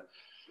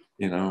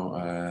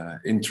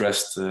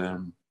 interest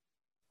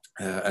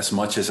as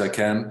much as I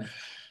can,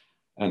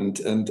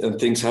 and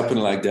things happen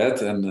like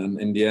that. And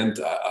in the end,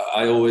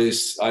 I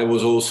was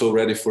also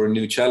ready for a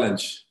new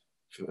challenge.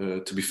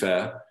 To be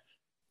fair,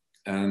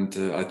 and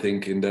I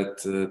think in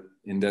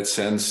that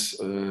sense,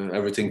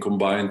 everything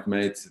combined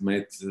made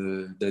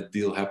that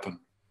deal happen.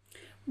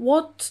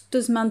 What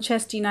does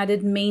Manchester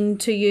United mean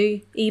to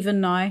you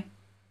even now?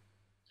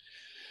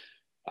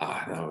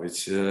 No,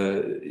 it's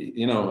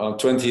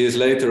 20 years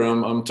later.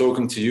 I'm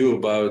talking to you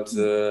about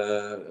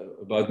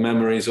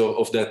memories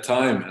of that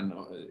time, and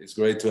it's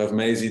great to have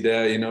Maisie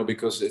there.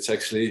 Because it's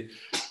actually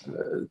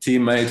a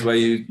teammate where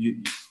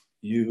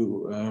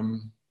you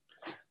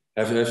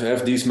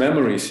have these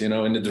memories.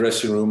 In the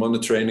dressing room, on the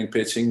training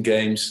pitch, in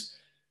games,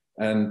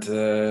 and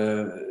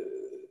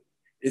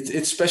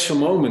it's special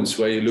moments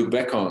where you look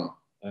back on.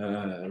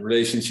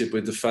 Relationship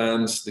with the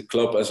fans, the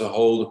club as a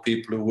whole, the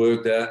people who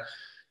work there.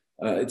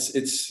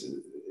 It's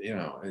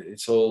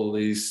all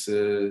these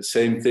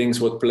same things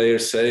what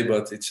players say,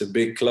 but it's a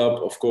big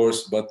club, of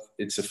course, but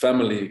it's a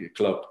family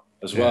club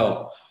as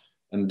well,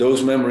 and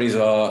those memories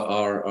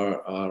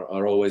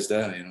are always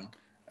there.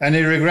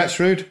 Any regrets,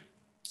 Ruud?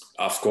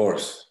 Of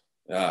course,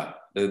 yeah.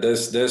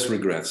 There's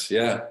regrets,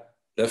 yeah,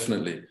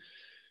 definitely.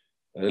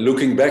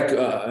 Looking back,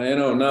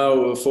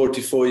 now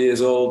 44 years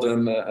old,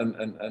 and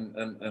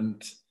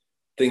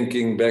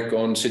thinking back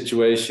on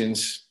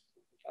situations,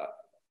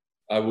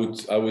 I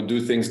would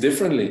do things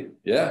differently.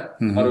 Yeah,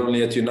 not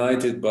only at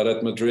United but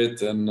at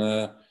Madrid, and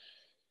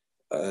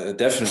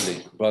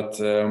definitely. But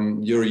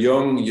you're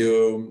young,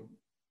 you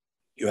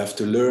have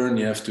to learn,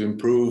 you have to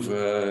improve,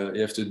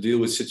 you have to deal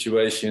with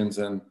situations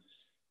and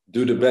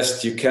do the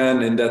best you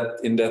can in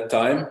that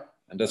time.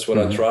 And that's what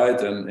I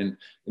tried. And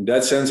in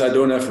that sense, I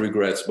don't have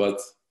regrets. But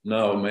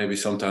now maybe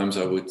sometimes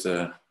I would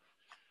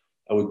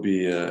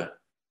be a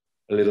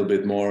little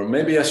bit more.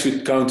 Maybe I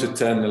should count to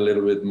 10 a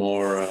little bit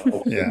more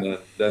often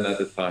than at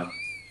the time.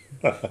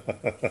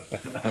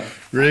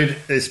 Ruud,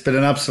 it's been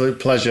an absolute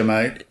pleasure,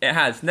 mate. It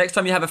has. Next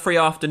time you have a free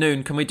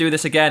afternoon, can we do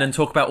this again and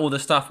talk about all the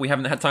stuff we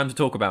haven't had time to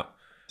talk about?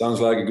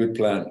 Sounds like a good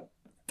plan.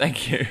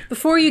 Thank you.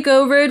 Before you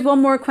go, Ruud,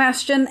 one more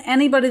question.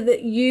 Anybody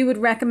that you would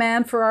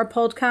recommend for our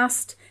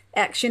podcast?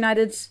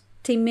 Ex-United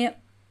teammate?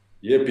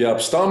 Yip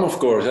Stam, of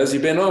course. Has he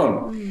been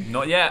on?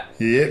 Not yet.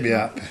 Yip,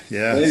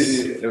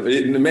 yes.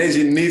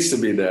 Maisie needs to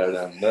be there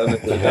then.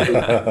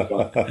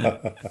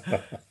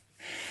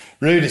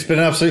 Ruud, it's been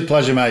an absolute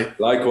pleasure, mate.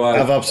 Likewise.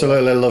 I've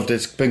absolutely loved it.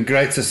 It's been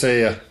great to see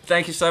you.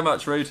 Thank you so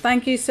much, Ruud.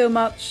 Thank you so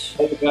much.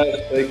 All the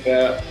best. Take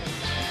care.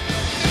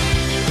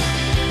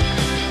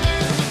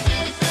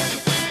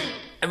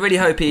 I really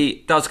hope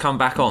he does come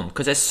back on,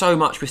 because there's so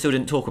much we still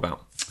didn't talk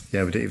about.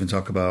 Yeah, we didn't even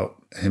talk about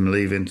him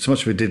leaving. So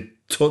much we did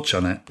touch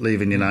on it,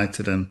 leaving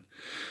United,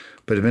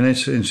 but it'd been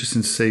interesting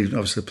to see,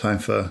 obviously playing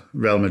for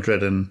Real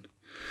Madrid and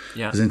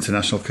his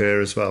international career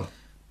as well.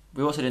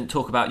 We also didn't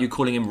talk about you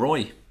calling him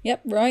Roy.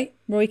 Yep, right.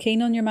 Roy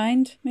Keane on your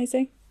mind,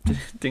 Maisie?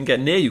 Didn't get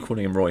near you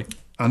calling him Roy.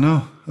 I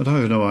know. I don't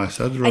even know why I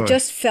said Roy. I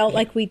just felt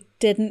like we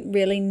didn't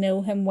really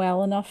know him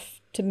well enough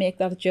to make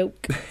that a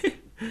joke.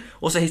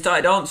 Also, he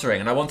started answering,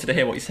 and I wanted to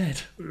hear what he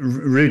said.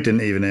 Ruud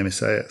didn't even hear me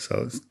say it,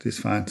 so it's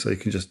fine. So you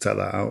can just take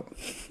that out.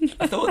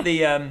 I thought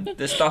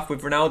the stuff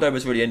with Ronaldo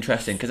was really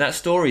interesting, because that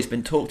story's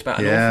been talked about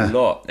an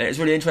awful lot. And it's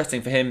really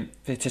interesting for him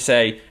to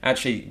say,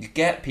 actually, you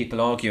get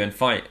people argue and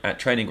fight at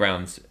training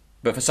grounds,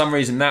 but for some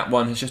reason that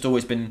one has just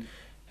always been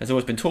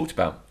talked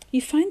about.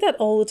 You find that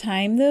all the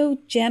time, though.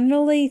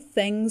 Generally,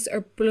 things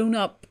are blown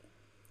up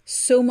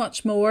so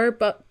much more,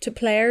 but to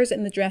players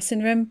in the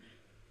dressing room,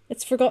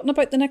 it's forgotten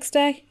about the next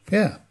day.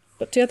 Yeah.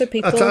 But to other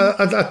people...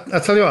 I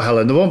tell you what,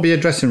 Helen, there won't be a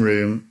dressing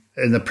room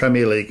in the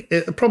Premier League,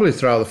 probably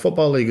throughout the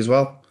Football League as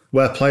well.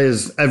 where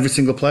every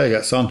single player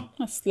gets on.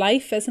 That's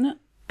life, isn't it?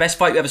 Best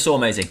fight you ever saw,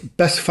 Maisie?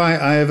 Best fight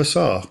I ever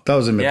saw. That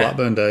was in my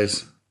Blackburn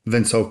days.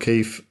 Vince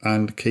O'Keefe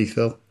and Keith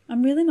Hill.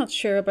 I'm really not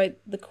sure about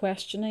the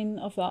questioning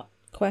of that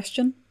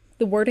question.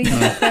 The wording of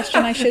that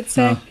question, I should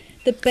say.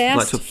 The best I'd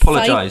like to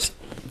apologise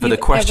for the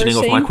questioning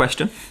of my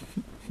question.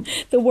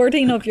 The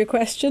wording of your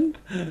question.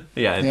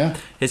 Yeah.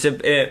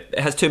 It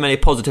has too many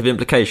positive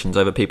implications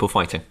over people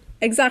fighting.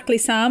 Exactly,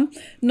 Sam.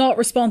 Not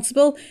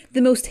responsible.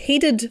 The most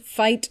heated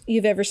fight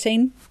you've ever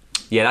seen.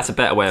 Yeah, that's a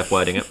better way of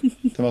wording it.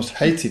 The most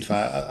hated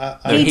fight.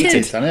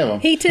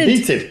 Heated.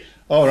 Heated.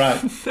 All right.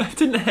 I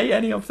didn't hate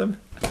any of them.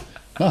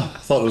 Oh, I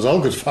thought it was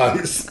all good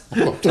fights.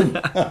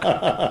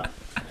 I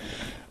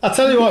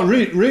tell you what,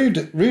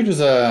 Ruud was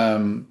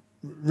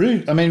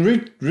Ruud. I mean,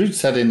 Ruud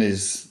said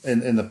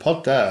in the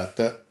pod there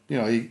that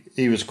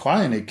he was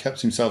quiet. He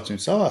kept himself to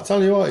himself. I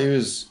tell you what, he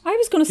was. I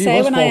was going to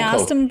say when I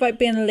asked him about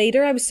being a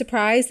leader, I was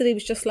surprised that he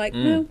was just like,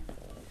 no,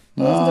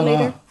 I wasn't a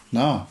leader.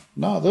 No.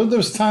 There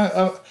was time.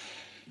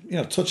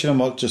 Touching on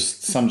what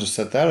Sam just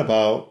said there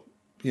about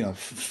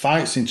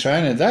fights in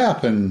training, they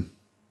happen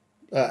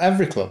at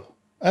every club,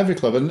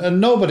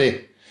 and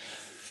nobody.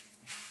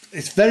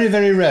 It's very,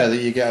 very rare that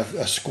you get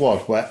a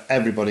squad where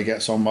everybody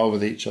gets on well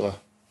with each other,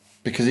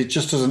 because it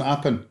just doesn't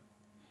happen.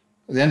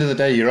 At the end of the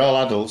day, you're all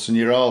adults and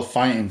you're all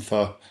fighting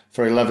for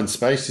 11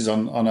 spaces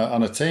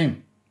on a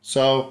team.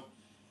 So,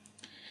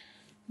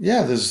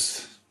 yeah,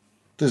 there's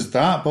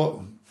that. But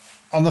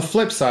on the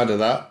flip side of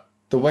that,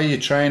 the way you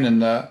train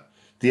and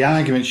the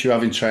arguments you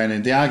have in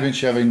training, the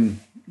arguments you have in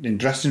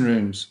dressing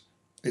rooms,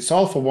 it's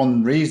all for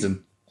one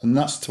reason, and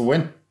that's to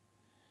win.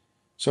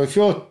 So if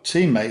your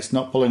teammate's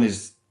not pulling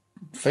his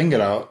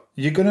finger out,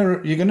 you're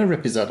gonna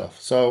rip his head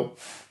off. So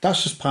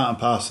that's just part and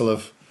parcel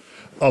of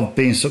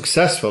being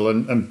successful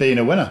and being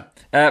a winner.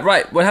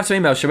 Right, we'll have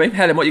some emails, shall we?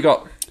 Helen, what you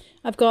got?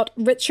 I've got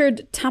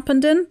Richard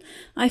Tappenden.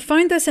 I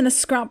found this in a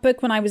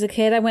scrapbook when I was a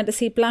kid. I went to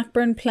see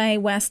Blackburn play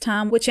West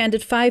Ham, which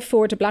ended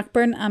 5-4 to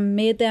Blackburn and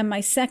made them my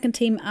second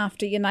team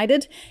after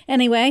United.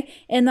 Anyway,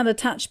 in that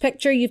attached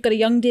picture, you've got a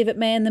young David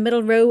May in the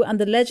middle row and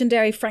the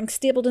legendary Frank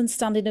Stapleton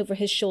standing over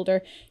his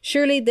shoulder.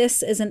 Surely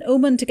this is an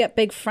omen to get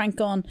Big Frank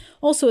on.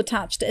 Also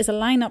attached is a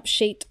line-up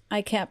sheet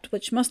I kept,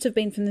 which must have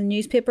been from the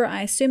newspaper.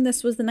 I assume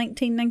this was the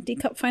 1990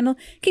 Cup final.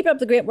 Keep up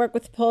the great work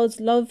with the pods.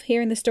 Love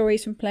hearing the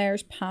stories from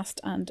players past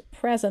and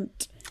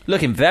present.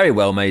 Looking very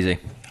well, Maisie.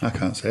 I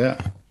can't see it.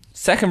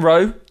 Second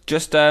row,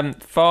 just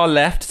far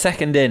left,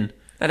 second in.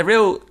 Had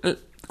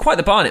quite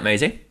the barnet,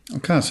 Maisie. I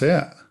can't see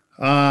it.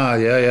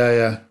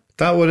 Yeah.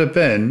 That would have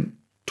been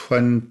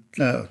 19.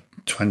 That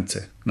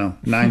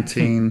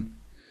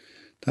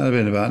would have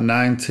been about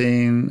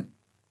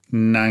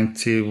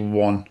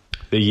 1991.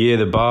 The year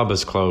the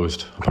barbers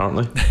closed,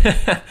 apparently.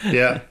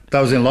 Yeah, that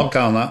was in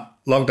lockdown,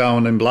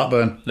 Lockdown in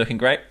Blackburn. Looking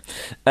great.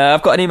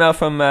 I've got an email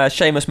from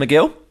Seamus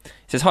McGill.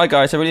 He says, "Hi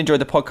guys, I really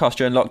enjoyed the podcast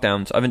during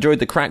lockdowns. I've enjoyed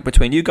the crack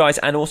between you guys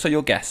and also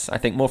your guests. I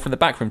think more from the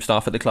backroom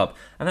staff at the club."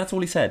 And that's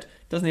all he said.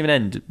 Doesn't even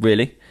end,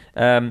 really.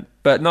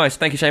 But nice.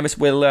 Thank you, Seamus.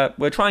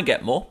 We'll try and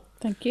get more.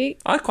 Thank you.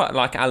 I'd quite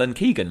like Alan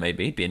Keegan,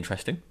 maybe. He'd be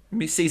interesting.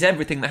 He sees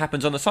everything that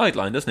happens on the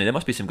sideline, doesn't he? There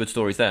must be some good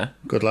stories there.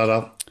 Good lad,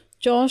 Al.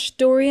 Josh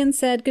Dorian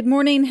said, "Good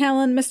morning,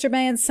 Helen, Mr.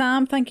 May and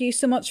Sam. Thank you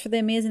so much for the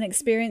amazing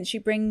experience you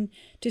bring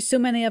to so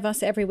many of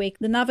us every week.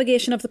 The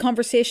navigation of the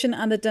conversation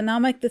and the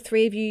dynamic the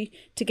three of you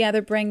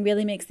together bring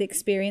really makes the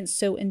experience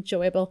so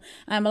enjoyable.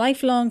 I'm a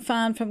lifelong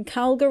fan from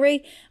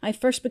Calgary. I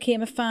first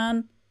became a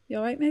fan..." You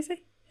all right,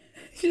 Maisie?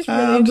 She's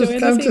really I'm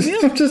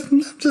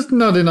just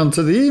nodding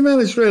onto the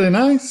email. It's really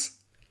nice.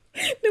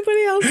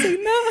 Nobody else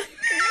seen that.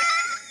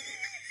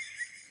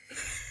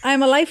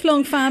 I'm a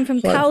lifelong fan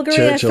from Calgary.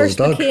 Churchill's I first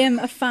dog. became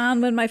a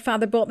fan when my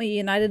father bought me a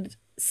United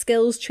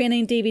skills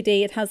training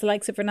DVD. It has the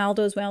likes of Ronaldo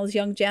as well as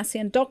young Jesse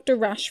and Dr.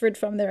 Rashford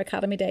from their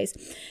academy days.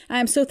 I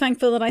am so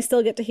thankful that I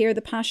still get to hear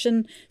the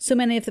passion so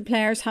many of the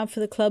players have for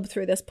the club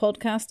through this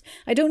podcast.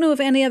 I don't know if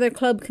any other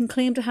club can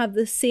claim to have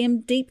the same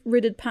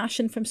deep-rooted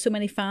passion from so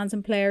many fans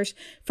and players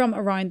from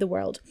around the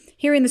world.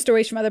 Hearing the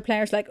stories from other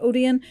players like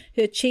Odeon,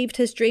 who achieved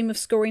his dream of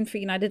scoring for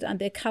United, and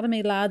the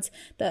academy lads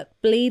that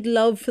bleed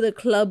love for the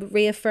club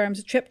reaffirms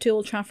a trip to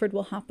Old Trafford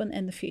will happen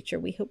in the future.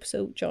 We hope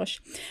so, Josh.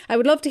 I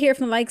would love to hear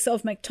from the likes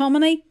of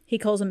McTominay, he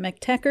calls him Mick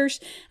Teckers,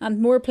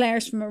 and more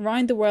players from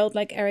around the world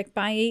like Eric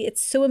Bailly.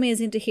 It's so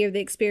amazing to hear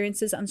the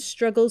experiences and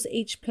struggles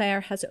each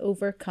player has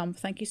overcome.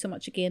 Thank you so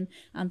much again,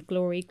 and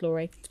glory,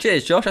 glory.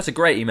 Cheers, Josh. That's a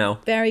great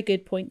email. Very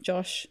good point,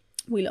 Josh.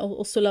 We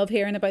also love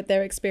hearing about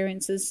their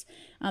experiences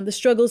and the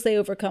struggles they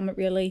overcome. It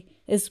really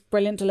is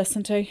brilliant to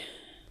listen to.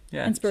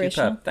 Yeah,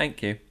 inspirational. Superb.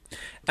 Thank you.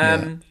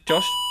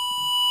 Josh,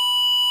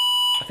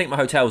 I think my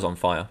hotel's on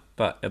fire,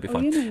 but it'll be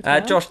fine.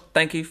 Josh,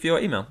 thank you for your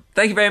email.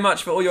 Thank you very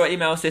much for all your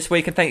emails this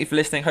week, and thank you for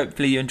listening.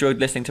 Hopefully you enjoyed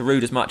listening to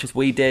Ruud as much as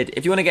we did.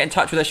 If you want to get in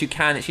touch with us, you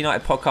can. It's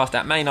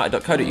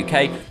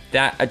unitedpodcast@manunited.co.uk.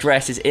 That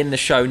address is in the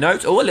show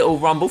notes. Oh, a little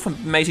rumble from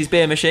Maisie's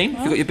beer machine. If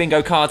you've got your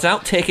bingo cards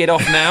out, tick it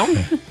off now.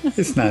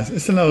 It's nice.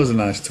 It's always a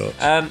nice touch.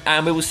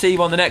 And we will see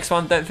you on the next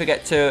one. Don't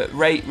forget to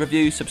rate,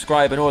 review,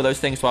 subscribe, and all of those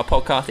things to our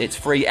podcast. It's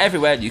free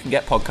everywhere you can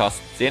get podcasts.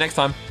 See you next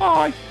time.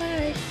 Bye.